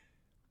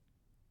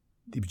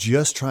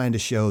 Just trying to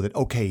show that,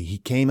 okay, he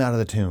came out of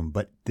the tomb,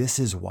 but this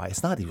is why.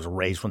 It's not he was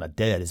raised from the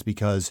dead. It's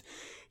because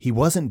he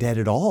wasn't dead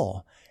at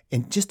all.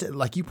 And just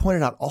like you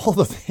pointed out, all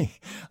the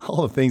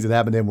things that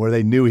happened to him where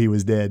they knew he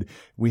was dead.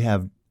 We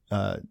have,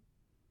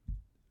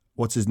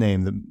 what's his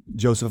name?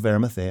 Joseph of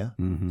Arimathea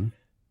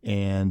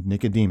and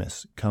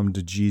Nicodemus come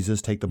to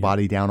Jesus, take the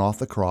body down off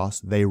the cross.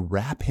 They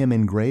wrap him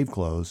in grave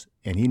clothes,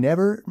 and he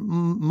never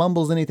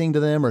mumbles anything to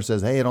them or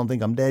says, hey, I don't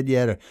think I'm dead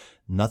yet. Or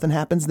nothing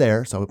happens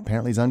there. So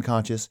apparently he's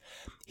unconscious.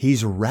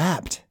 He's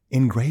wrapped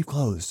in grave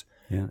clothes.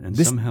 Yeah, and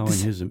somehow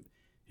in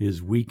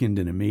his weakened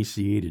and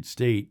emaciated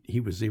state,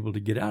 he was able to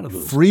get out of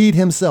those. Freed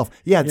himself.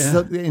 Yeah. So,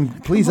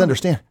 and please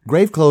understand,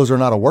 grave clothes are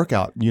not a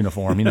workout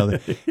uniform.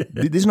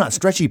 These are not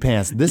stretchy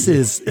pants.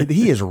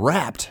 He is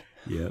wrapped.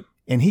 Yep.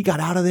 And he got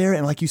out of there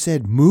and, like you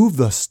said, moved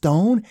the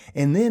stone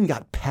and then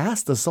got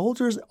past the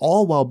soldiers,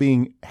 all while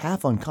being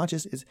half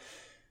unconscious.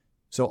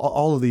 So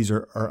all of these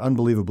are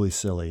unbelievably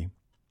silly.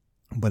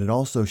 But it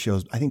also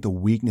shows, I think the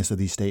weakness of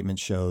these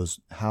statements shows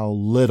how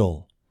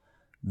little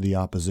the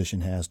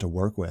opposition has to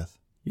work with.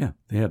 Yeah,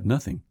 they have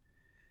nothing.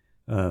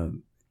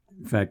 In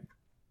fact,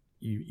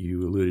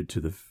 you alluded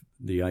to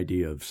the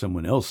idea of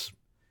someone else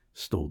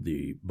stole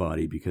the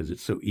body because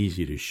it's so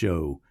easy to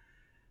show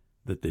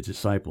that the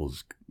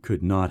disciples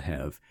could not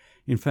have.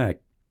 In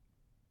fact,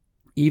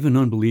 even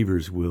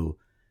unbelievers will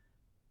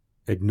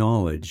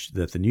acknowledge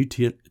that the New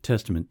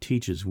Testament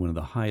teaches one of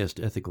the highest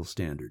ethical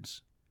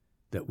standards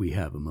that we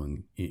have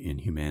in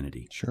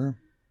humanity. Sure.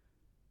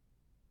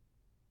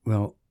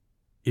 Well,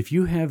 if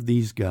you have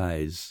these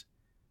guys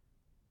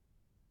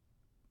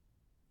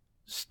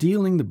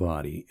stealing the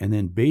body and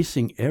then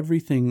basing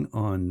everything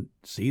on,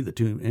 see, the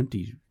tomb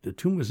empty. The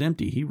tomb was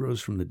empty. He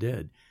rose from the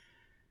dead.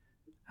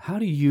 How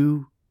do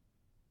you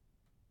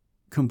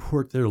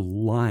comport their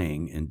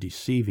lying and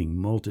deceiving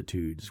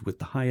multitudes with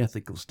the high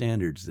ethical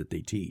standards that they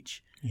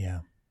teach?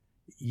 Yeah.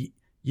 You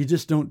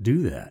just don't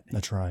do that.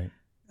 That's right.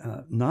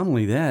 Not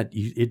only that,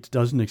 it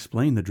doesn't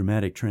explain the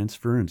dramatic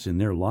transference in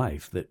their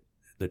life, that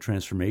the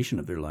transformation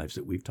of their lives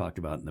that we've talked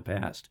about in the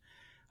past,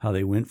 how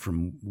they went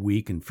from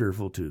weak and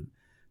fearful to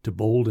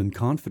bold and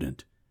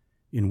confident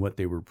in what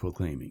they were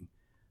proclaiming,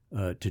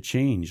 to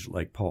change,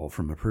 like Paul,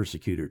 from a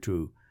persecutor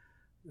to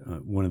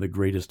one of the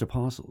greatest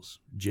apostles,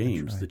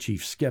 James, the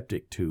chief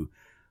skeptic, to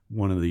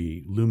one of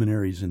the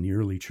luminaries in the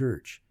early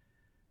church.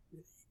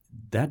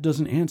 That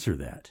doesn't answer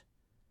that.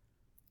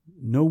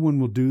 No one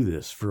will do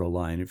this for a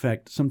lie. And in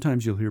fact,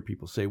 sometimes you'll hear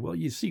people say, well,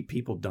 you see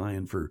people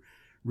dying for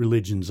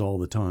religions all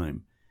the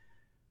time.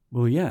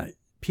 Well, yeah,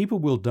 people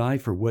will die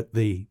for what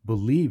they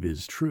believe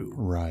is true.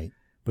 Right.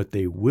 But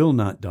they will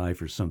not die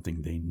for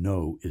something they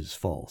know is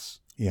false.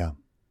 Yeah.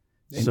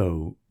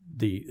 So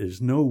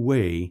there's no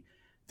way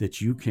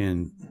that you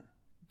can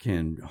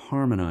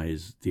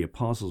harmonize the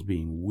apostles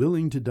being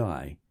willing to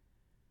die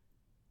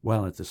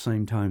while at the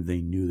same time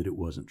they knew that it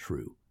wasn't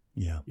true.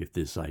 Yeah. If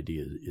this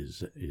idea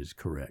is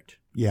correct.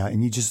 Yeah,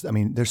 and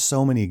there's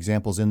so many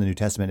examples in the New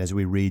Testament as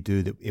we read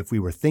through that if we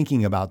were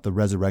thinking about the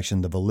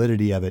resurrection, the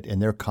validity of it,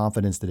 and their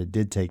confidence that it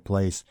did take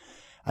place,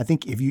 I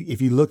think if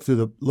you look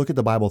at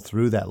the Bible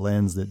through that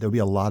lens, that there'll be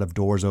a lot of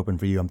doors open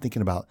for you. I'm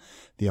thinking about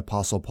the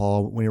Apostle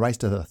Paul when he writes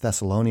to the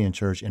Thessalonian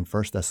church in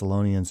 1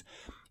 Thessalonians.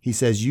 He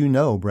says, "You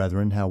know,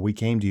 brethren, how we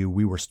came to you.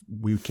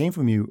 We came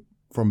from you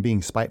from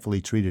being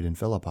spitefully treated in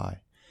Philippi."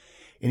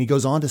 And he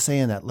goes on to say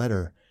in that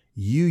letter,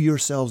 "You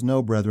yourselves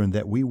know, brethren,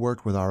 that we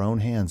worked with our own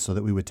hands so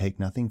that we would take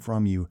nothing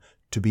from you,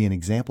 to be an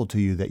example to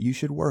you that you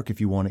should work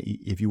if you want to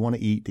eat. If you want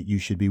to eat, that you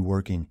should be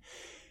working."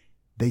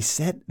 They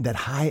set that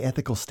high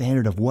ethical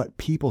standard of what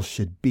people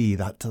should be,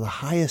 to the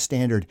highest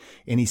standard.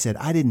 And he said,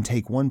 "I didn't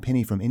take one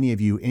penny from any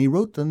of you." And he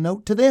wrote the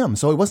note to them.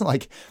 So it wasn't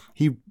like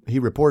he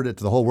reported it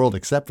to the whole world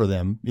except for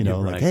them,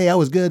 like, "Hey, I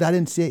was good. I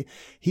didn't see it."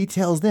 He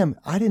tells them,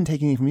 "I didn't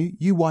take anything from you.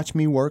 You watch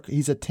me work."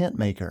 He's a tent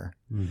maker.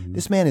 Mm-hmm.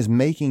 This man is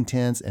making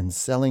tents and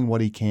selling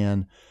what he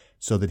can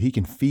so that he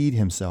can feed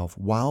himself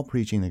while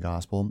preaching the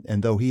gospel.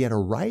 And though he had a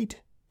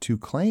right to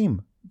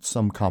claim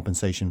some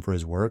compensation for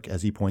his work,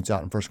 as he points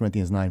out in 1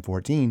 Corinthians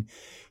 9:14,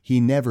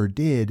 he never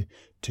did,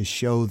 to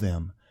show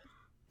them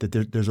that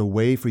there's a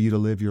way for you to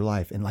live your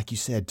life. And like you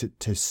said,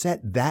 to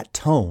set that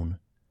tone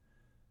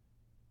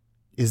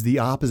is the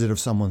opposite of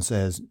someone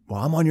says,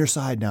 "Well, I'm on your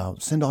side now.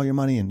 Send all your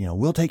money and,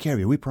 we'll take care of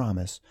you. We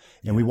promise."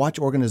 And we watch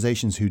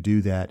organizations who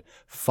do that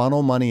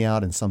funnel money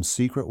out in some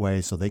secret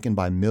way so they can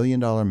buy $1 million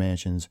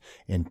mansions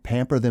and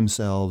pamper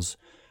themselves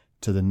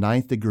to the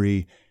 9th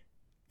degree.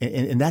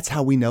 And that's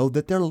how we know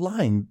that they're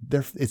lying.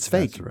 It's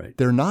fake. That's right.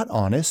 They're not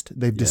honest.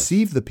 They've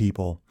deceived the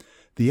people.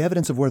 The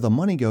evidence of where the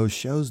money goes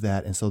shows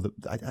that. And so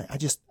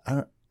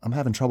I'm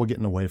having trouble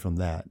getting away from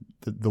that.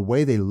 The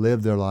way they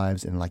live their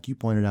lives, and like you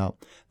pointed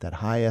out, that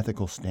high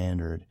ethical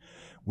standard,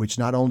 which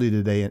not only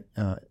did they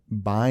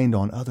bind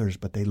on others,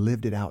 but they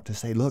lived it out to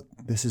say, "Look,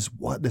 this is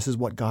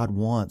what God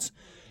wants."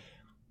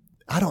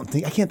 I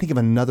can't think of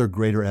another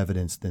greater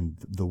evidence than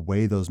the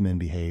way those men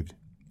behaved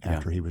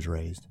after he was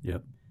raised.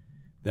 Yep.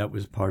 That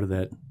was part of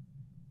that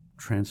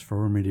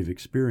transformative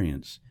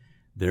experience.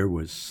 There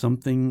was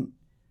something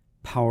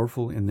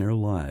powerful in their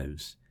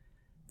lives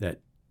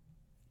that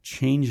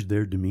changed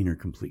their demeanor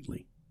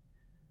completely.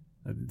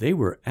 They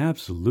were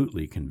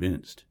absolutely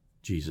convinced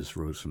Jesus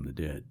rose from the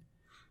dead.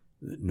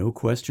 No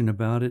question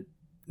about it,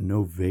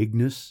 no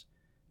vagueness,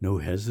 no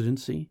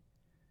hesitancy,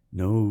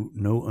 no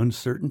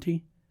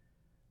uncertainty.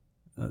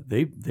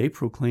 They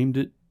proclaimed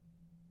it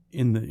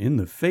in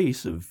the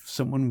face of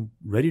someone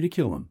ready to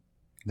kill him.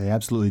 They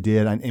absolutely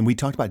did. And we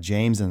talked about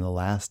James in the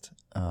last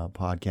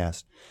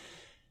podcast.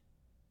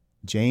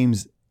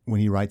 James,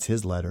 when he writes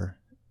his letter,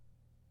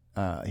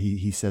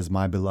 he says,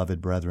 "My beloved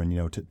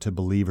brethren," to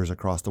believers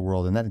across the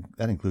world, and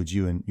that includes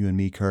you and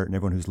me, Kurt, and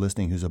everyone who's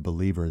listening who's a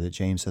believer. That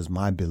James says,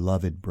 "My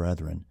beloved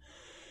brethren."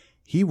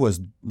 He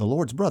was the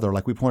Lord's brother,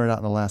 like we pointed out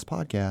in the last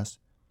podcast,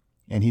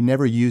 and he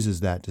never uses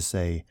that to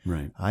say,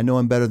 "Right, I know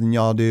I'm better than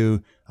y'all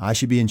do. I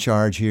should be in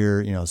charge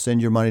here.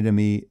 Send your money to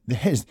me."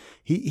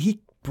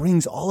 He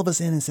brings all of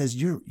us in and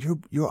says, "You're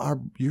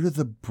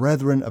the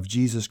brethren of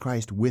Jesus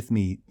Christ with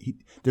me."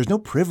 There's no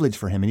privilege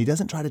for him, and he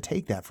doesn't try to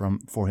take that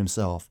for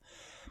himself.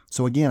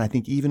 So again, I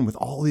think even with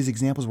all these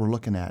examples we're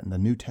looking at in the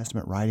New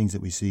Testament writings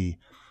that we see,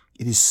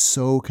 it is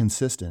so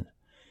consistent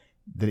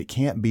that it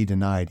can't be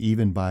denied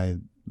even by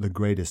the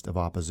greatest of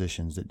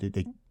oppositions. That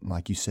they,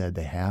 like you said,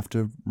 they have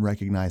to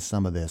recognize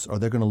some of this, or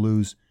they're going to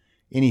lose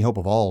any hope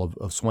of all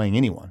of swaying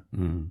anyone.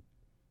 Mm-hmm.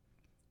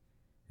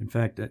 In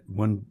fact,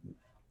 one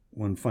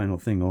final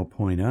thing I'll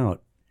point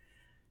out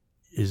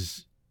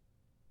is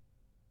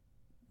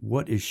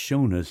what is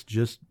shown us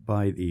just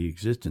by the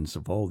existence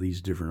of all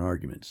these different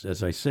arguments.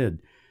 As I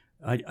said,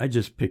 I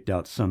just picked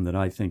out some that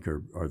I think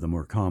are the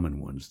more common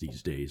ones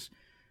these days.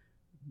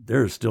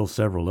 There are still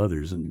several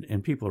others,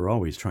 and people are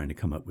always trying to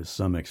come up with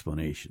some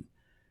explanation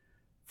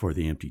for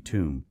the empty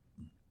tomb.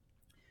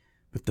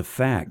 But the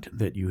fact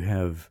that you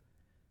have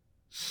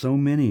so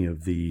many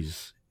of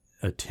these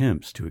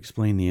attempts to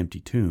explain the empty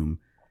tomb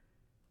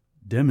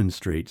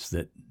demonstrates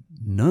that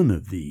none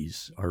of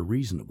these are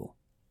reasonable.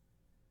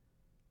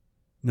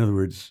 In other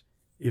words,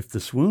 if the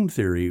swoon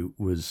theory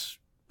was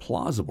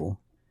plausible,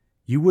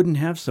 you wouldn't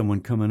have someone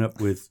coming up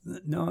with,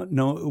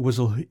 no,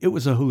 it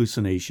was a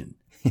hallucination.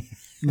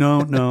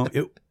 No,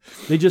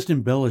 they just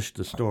embellished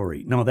the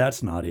story. No,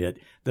 that's not it.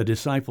 The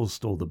disciples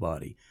stole the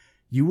body.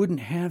 You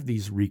wouldn't have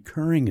these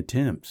recurring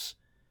attempts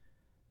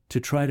to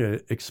try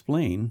to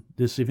explain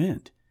this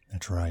event.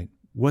 That's right.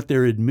 What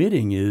they're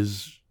admitting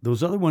is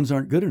those other ones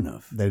aren't good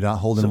enough. They're not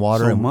holding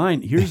water. So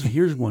mine,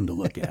 here's one to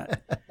look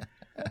at.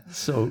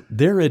 So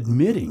they're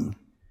admitting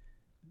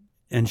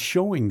and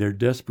showing their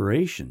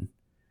desperation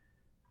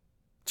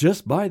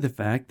just by the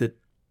fact that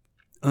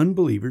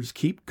unbelievers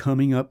keep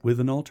coming up with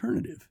an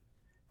alternative,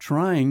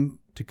 trying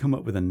to come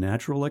up with a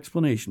natural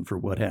explanation for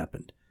what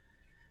happened.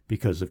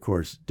 Because, of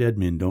course, dead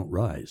men don't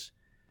rise.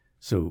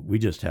 So we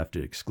just have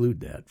to exclude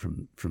that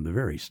from the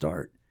very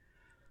start.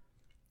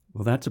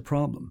 Well, that's a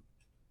problem,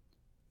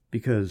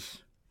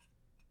 because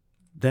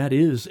that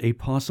is a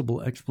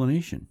possible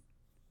explanation.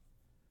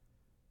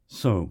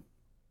 So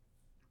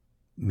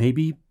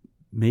maybe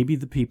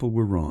the people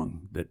were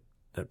wrong that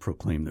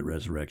proclaimed the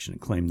resurrection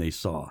and claimed they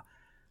saw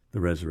the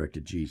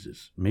resurrected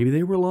Jesus. Maybe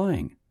they were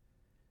lying.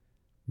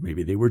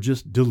 Maybe they were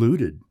just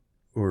deluded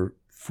or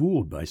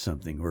fooled by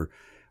something, or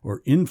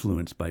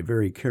influenced by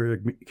very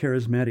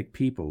charismatic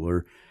people,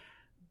 or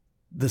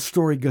the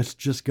story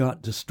just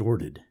got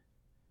distorted.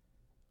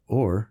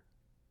 Or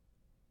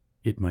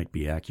it might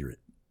be accurate.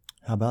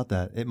 How about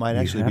that? It might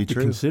actually be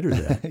true. You have to consider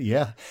that.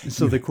 Yeah.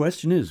 So the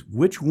question is,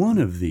 which one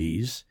of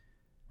these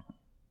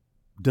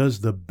does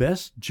the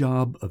best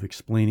job of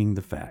explaining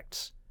the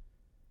facts?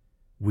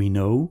 We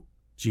know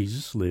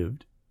Jesus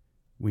lived.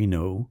 We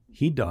know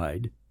he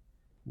died.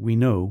 We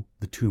know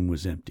the tomb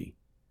was empty.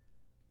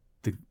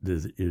 There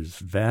is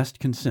vast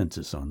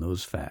consensus on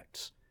those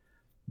facts.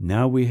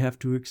 Now we have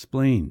to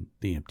explain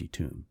the empty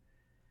tomb.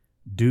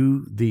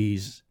 Do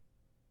these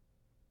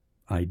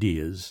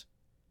ideas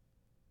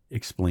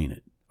explain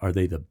it? Are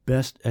they the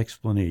best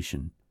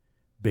explanation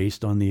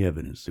based on the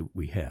evidence that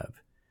we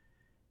have?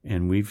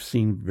 And we've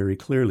seen very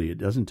clearly it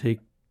doesn't take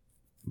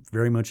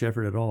very much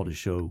effort at all to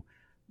show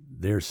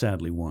they're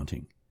sadly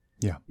wanting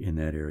in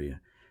that area.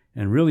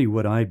 And really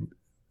what I'd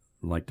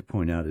like to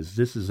point out is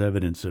this is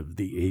evidence of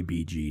the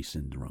ABG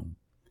syndrome.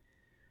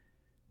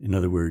 In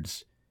other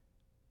words,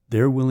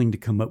 they're willing to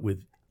come up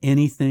with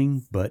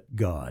anything but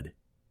God,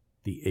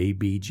 the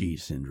ABG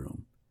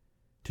syndrome,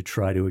 to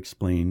try to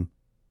explain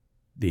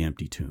the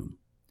empty tomb.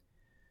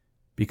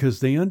 Because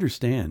they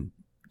understand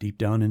deep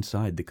down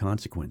inside the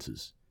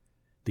consequences,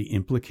 the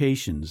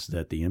implications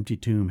that the empty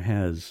tomb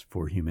has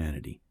for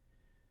humanity.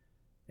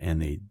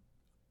 And they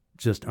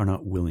just are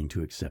not willing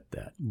to accept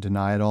that.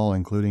 Deny it all,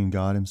 including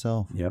God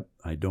himself. Yep.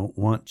 I don't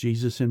want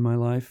Jesus in my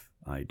life.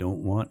 I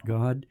don't want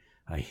God.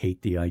 I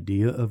hate the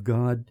idea of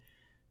God.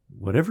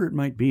 Whatever it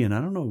might be. And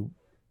I don't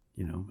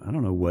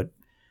know what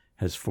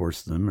has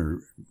forced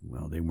them,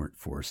 they weren't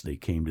forced. They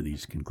came to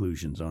these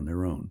conclusions on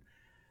their own.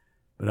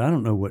 But I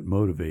don't know what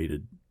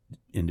motivated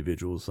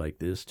individuals like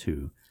this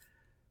to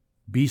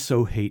be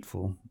so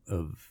hateful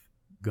of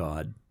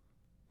God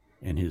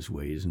and his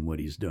ways and what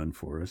he's done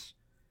for us.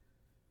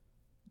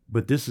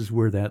 But this is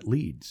where that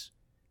leads.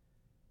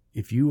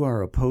 If you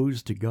are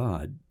opposed to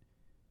God,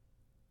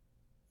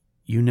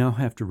 you now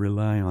have to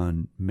rely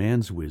on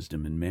man's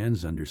wisdom and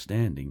man's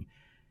understanding.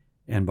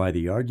 And by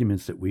the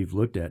arguments that we've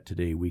looked at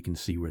today, we can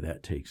see where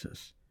that takes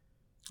us.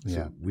 Yeah.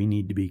 So we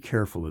need to be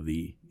careful of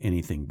the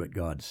anything but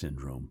God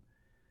syndrome.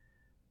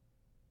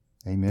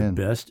 Amen.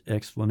 The best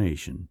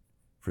explanation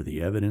for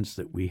the evidence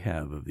that we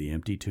have of the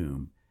empty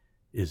tomb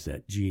is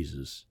that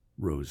Jesus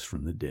rose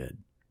from the dead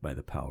by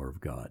the power of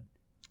God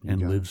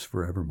and lives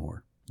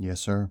forevermore. Yes,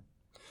 sir.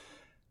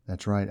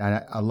 That's right.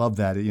 I love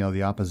that.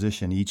 The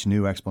opposition, each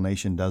new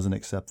explanation doesn't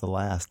accept the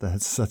last.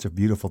 That's such a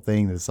beautiful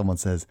thing that someone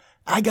says,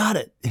 I got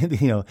it.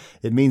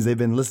 It means they've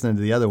been listening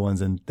to the other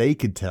ones and they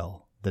could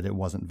tell that it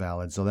wasn't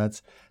valid. So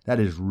that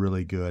is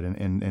really good.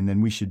 And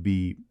then we should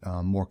be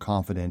more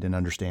confident in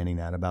understanding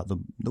that about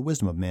the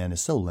wisdom of men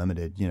is so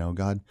limited.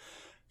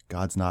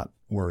 God's not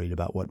worried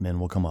about what men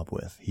will come up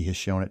with. He has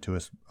shown it to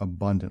us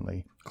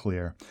abundantly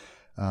clear.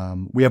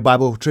 We have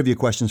Bible trivia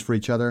questions for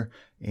each other,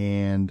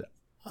 and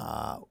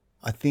I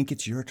think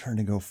it's your turn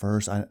to go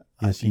first.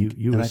 Yes,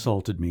 you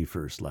assaulted me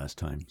first last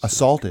time. So.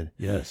 Assaulted?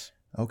 Yes.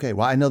 Okay.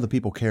 Well, I know the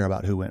people care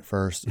about who went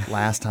first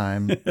last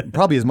time,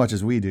 probably as much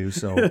as we do.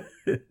 So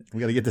we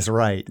got to get this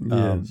right.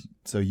 Yes.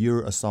 So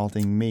you're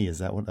assaulting me. Is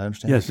that what I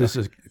understand? Yes, this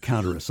is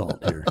counter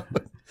assault here.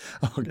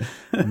 Okay.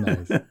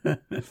 Nice.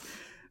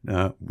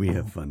 No, we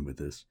have fun with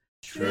this.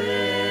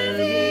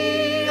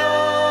 Trivia,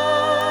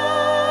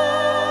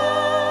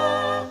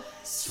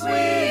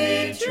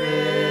 sweet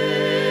trivia.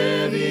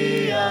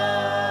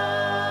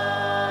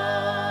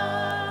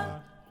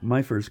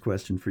 My first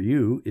question for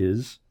you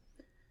is,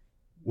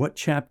 what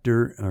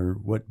chapter or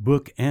what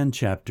book and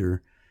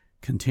chapter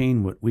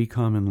contain what we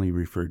commonly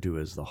refer to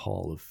as the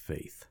Hall of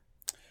Faith?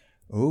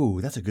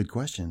 Oh, that's a good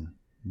question.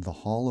 The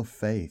Hall of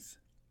Faith.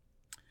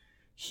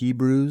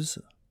 Hebrews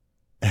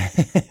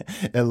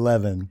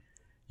 11.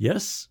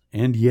 Yes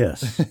and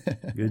yes.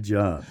 Good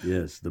job.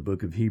 Yes, the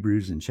book of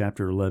Hebrews in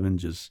chapter 11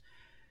 just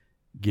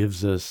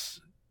gives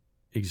us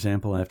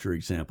example after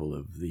example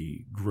of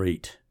the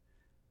great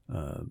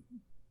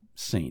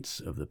saints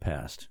of the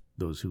past,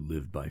 those who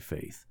lived by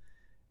faith,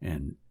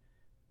 and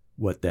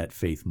what that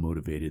faith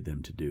motivated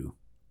them to do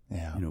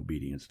in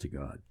obedience to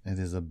God. It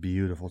is a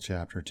beautiful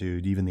chapter,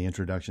 too. Even the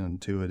introduction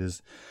to it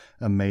is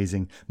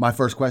amazing. My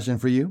first question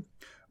for you.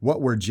 What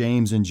were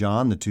James and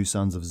John, the two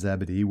sons of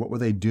Zebedee, what were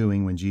they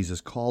doing when Jesus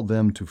called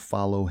them to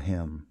follow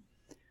him?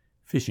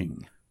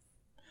 Fishing.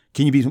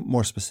 Can you be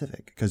more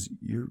specific? Because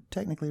you're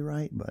technically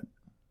right, but...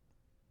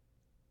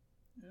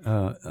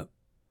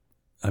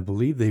 I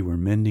believe they were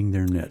mending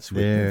their nets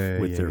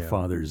with their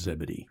father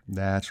Zebedee.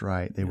 That's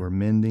right. They were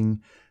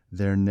mending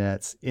their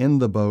nets in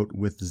the boat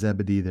with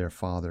Zebedee, their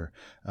father.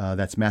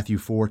 That's Matthew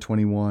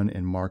 4:21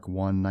 and Mark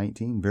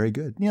 1:19. Very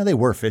good. They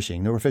were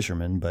fishing. They were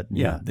fishermen, but...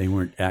 they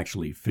weren't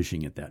actually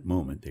fishing at that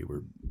moment. They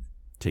were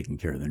taking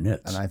care of their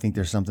nets. And I think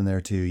there's something there,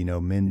 too,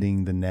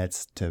 mending the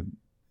nets to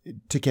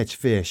catch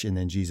fish, and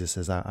then Jesus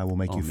says, I will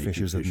make you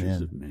fishers of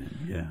men.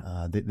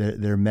 Yeah.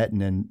 They're net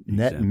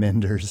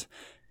menders,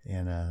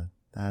 and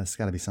there's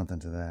got to be something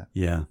to that.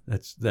 Yeah,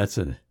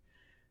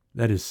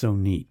 that is so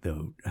neat,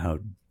 though, how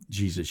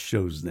Jesus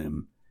shows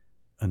them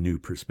a new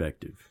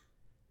perspective.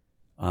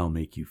 I'll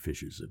make you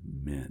fishers of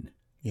men.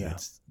 Yeah.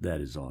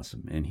 That is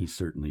awesome, and he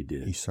certainly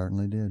did. He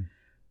certainly did.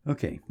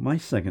 Okay, my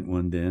second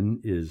one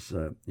then is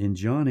in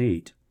John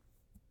 8,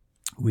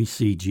 we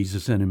see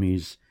Jesus'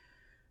 enemies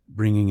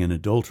bringing an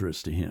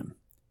adulteress to him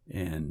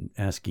and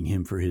asking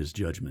him for his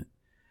judgment.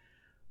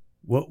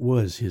 What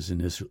was his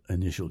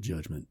initial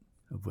judgment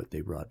of what they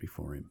brought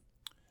before him?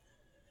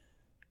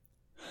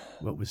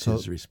 What was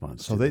his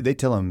response? So they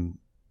tell him,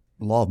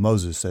 the law of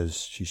Moses says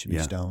she should be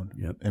stoned.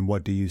 Yep. And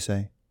what do you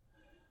say?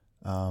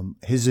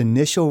 His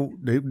initial,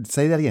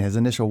 say that again, his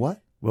initial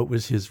what? What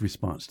was his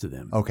response to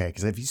them? Okay,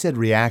 because if you said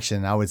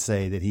reaction, I would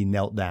say that he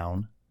knelt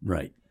down.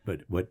 Right.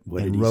 But what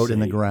did he wrote say? in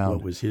the ground.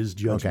 What was his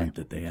judgment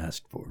that they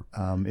asked for?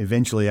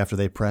 Eventually, after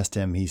they pressed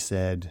him, he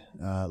said,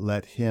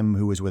 let him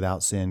who is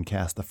without sin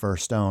cast the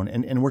first stone.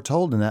 And we're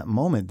told in that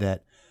moment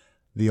that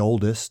the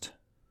oldest,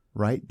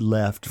 right,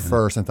 left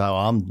first and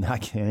thought,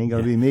 it ain't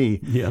going to be me.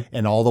 Yeah.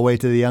 And all the way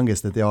to the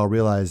youngest that they all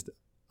realized,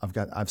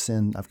 I've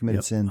sinned, I've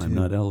committed sin too. I'm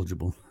not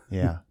eligible.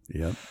 Yeah.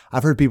 Yep.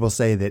 I've heard people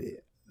say that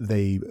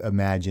they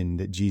imagine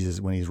that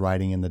Jesus, when he's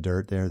writing in the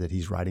dirt there, that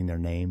he's writing their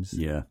names.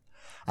 Yeah.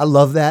 I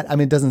love that. I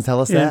mean, it doesn't tell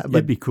us that, but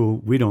it'd be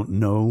cool. We don't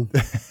know.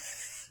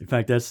 In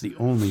fact, that's the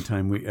only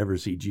time we ever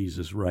see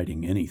Jesus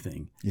writing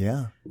anything.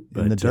 Yeah,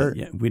 in the dirt.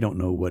 We don't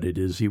know what it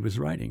is he was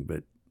writing,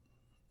 but,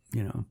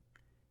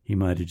 he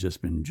might have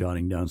just been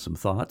jotting down some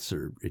thoughts,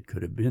 or it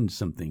could have been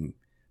something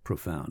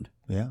profound.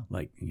 Yeah.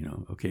 Like,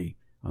 okay,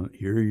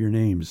 here are your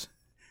names.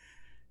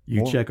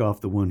 You check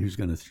off the one who's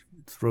going to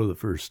throw the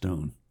first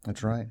stone.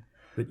 That's right.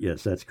 But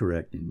yes, that's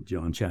correct. In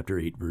John chapter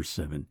 8, verse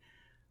 7,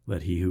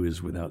 let he who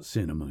is without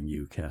sin among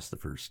you cast the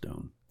first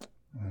stone.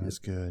 That's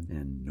good.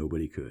 And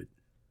nobody could.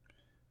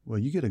 Well,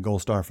 you get a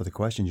gold star for the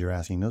questions you're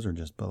asking. Those are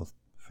just both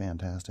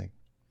fantastic.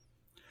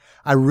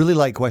 I really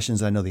like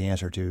questions I know the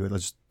answer to.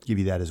 Let's give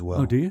you that as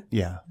well. Oh, do you?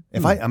 Yeah.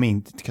 I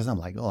mean, because I'm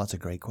like, oh, that's a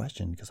great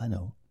question because I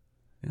know.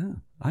 Yeah,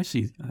 I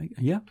see.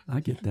 I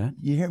get that.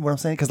 You hear what I'm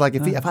saying? Because like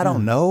if I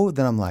don't know,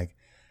 then I'm like,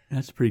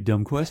 that's a pretty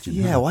dumb question.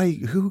 yeah, huh? why?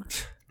 Who?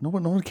 No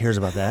one cares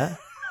about that.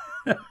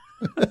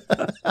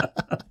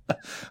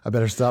 I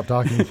better stop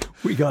talking.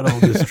 We got all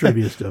this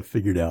trivia stuff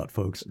figured out,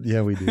 folks.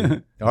 Yeah, we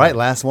do. All right,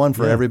 last one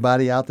for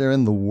everybody out there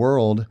in the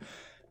world.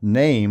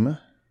 Name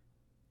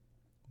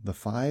the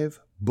 5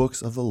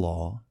 books of the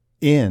law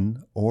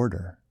in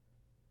order.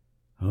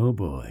 Oh,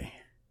 boy.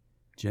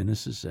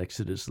 Genesis,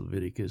 Exodus,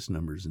 Leviticus,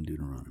 Numbers, and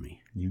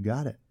Deuteronomy. You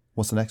got it.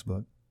 What's the next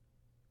book?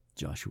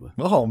 Joshua.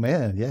 Oh,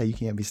 man. Yeah, you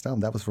can't be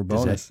stumped. That was for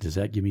bonus. Does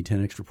that give me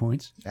 10 extra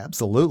points?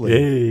 Absolutely.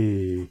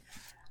 Hey.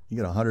 You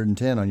got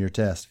 110 on your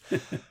test.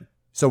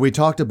 So we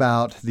talked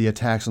about the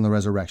attacks on the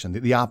resurrection,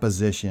 the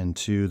opposition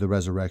to the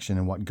resurrection,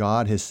 and what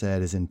God has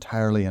said is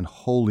entirely and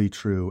wholly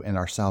true, and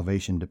our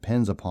salvation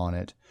depends upon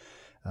it,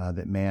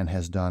 that man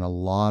has done a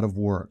lot of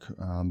work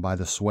by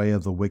the sway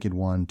of the wicked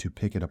one to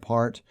pick it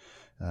apart,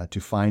 to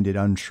find it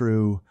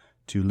untrue,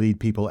 to lead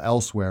people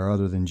elsewhere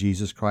other than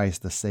Jesus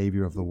Christ, the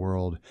Savior of the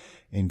world.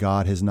 And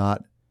God has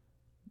not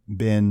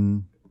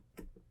been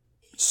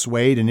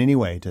swayed in any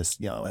way to,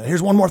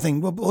 here's one more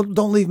thing. Well,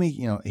 don't leave me.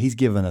 He's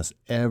given us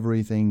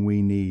everything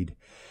we need.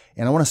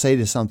 And I want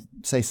to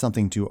say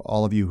something to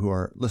all of you who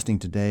are listening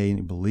today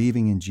and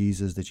believing in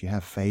Jesus, that you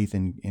have faith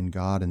in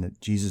God and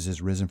that Jesus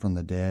is risen from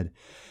the dead.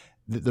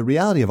 The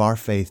reality of our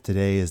faith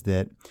today is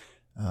that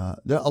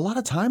a lot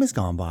of time has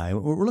gone by.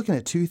 We're looking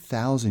at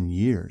 2,000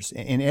 years.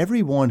 And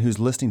everyone who's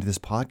listening to this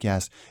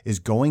podcast is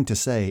going to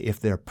say, if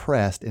they're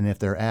pressed and if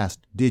they're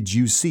asked, did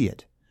you see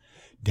it?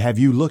 Have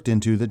you looked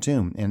into the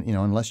tomb? And,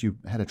 unless you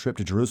had a trip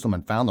to Jerusalem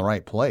and found the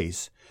right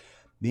place,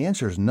 the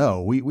answer is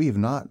no. We have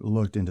not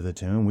looked into the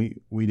tomb.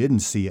 We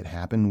didn't see it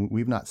happen.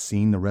 We've not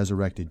seen the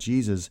resurrected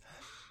Jesus.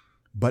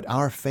 But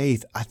our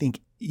faith, I think,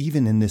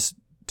 even in this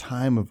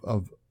time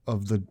of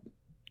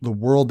the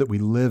world that we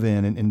live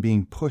in and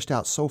being pushed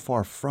out so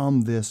far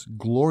from this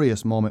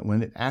glorious moment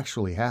when it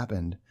actually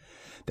happened,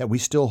 that we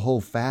still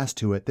hold fast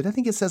to it, that I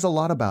think it says a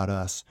lot about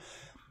us.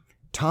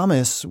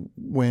 Thomas,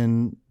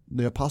 when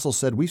the apostle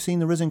said, we've seen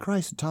the risen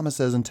Christ, Thomas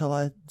says, until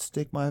I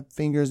stick my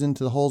fingers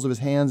into the holes of his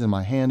hands and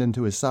my hand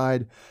into his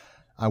side,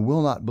 I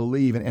will not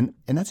believe. And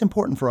that's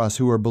important for us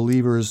who are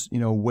believers,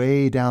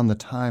 way down the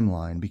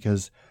timeline,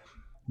 because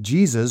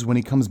Jesus, when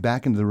he comes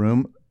back into the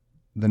room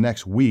the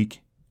next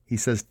week, he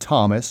says,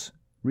 Thomas,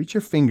 reach your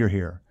finger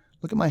here.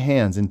 Look at my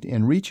hands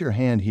and reach your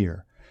hand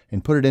here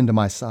and put it into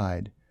my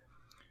side.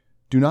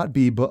 Do not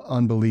be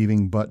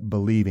unbelieving, but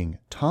believing.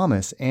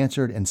 Thomas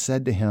answered and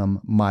said to him,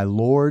 my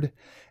Lord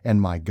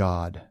and my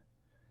God.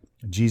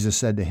 Jesus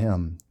said to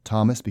him,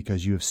 Thomas,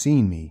 because you have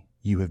seen me,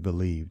 you have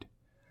believed.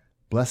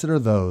 Blessed are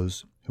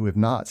those who have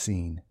not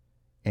seen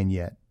and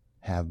yet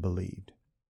have believed.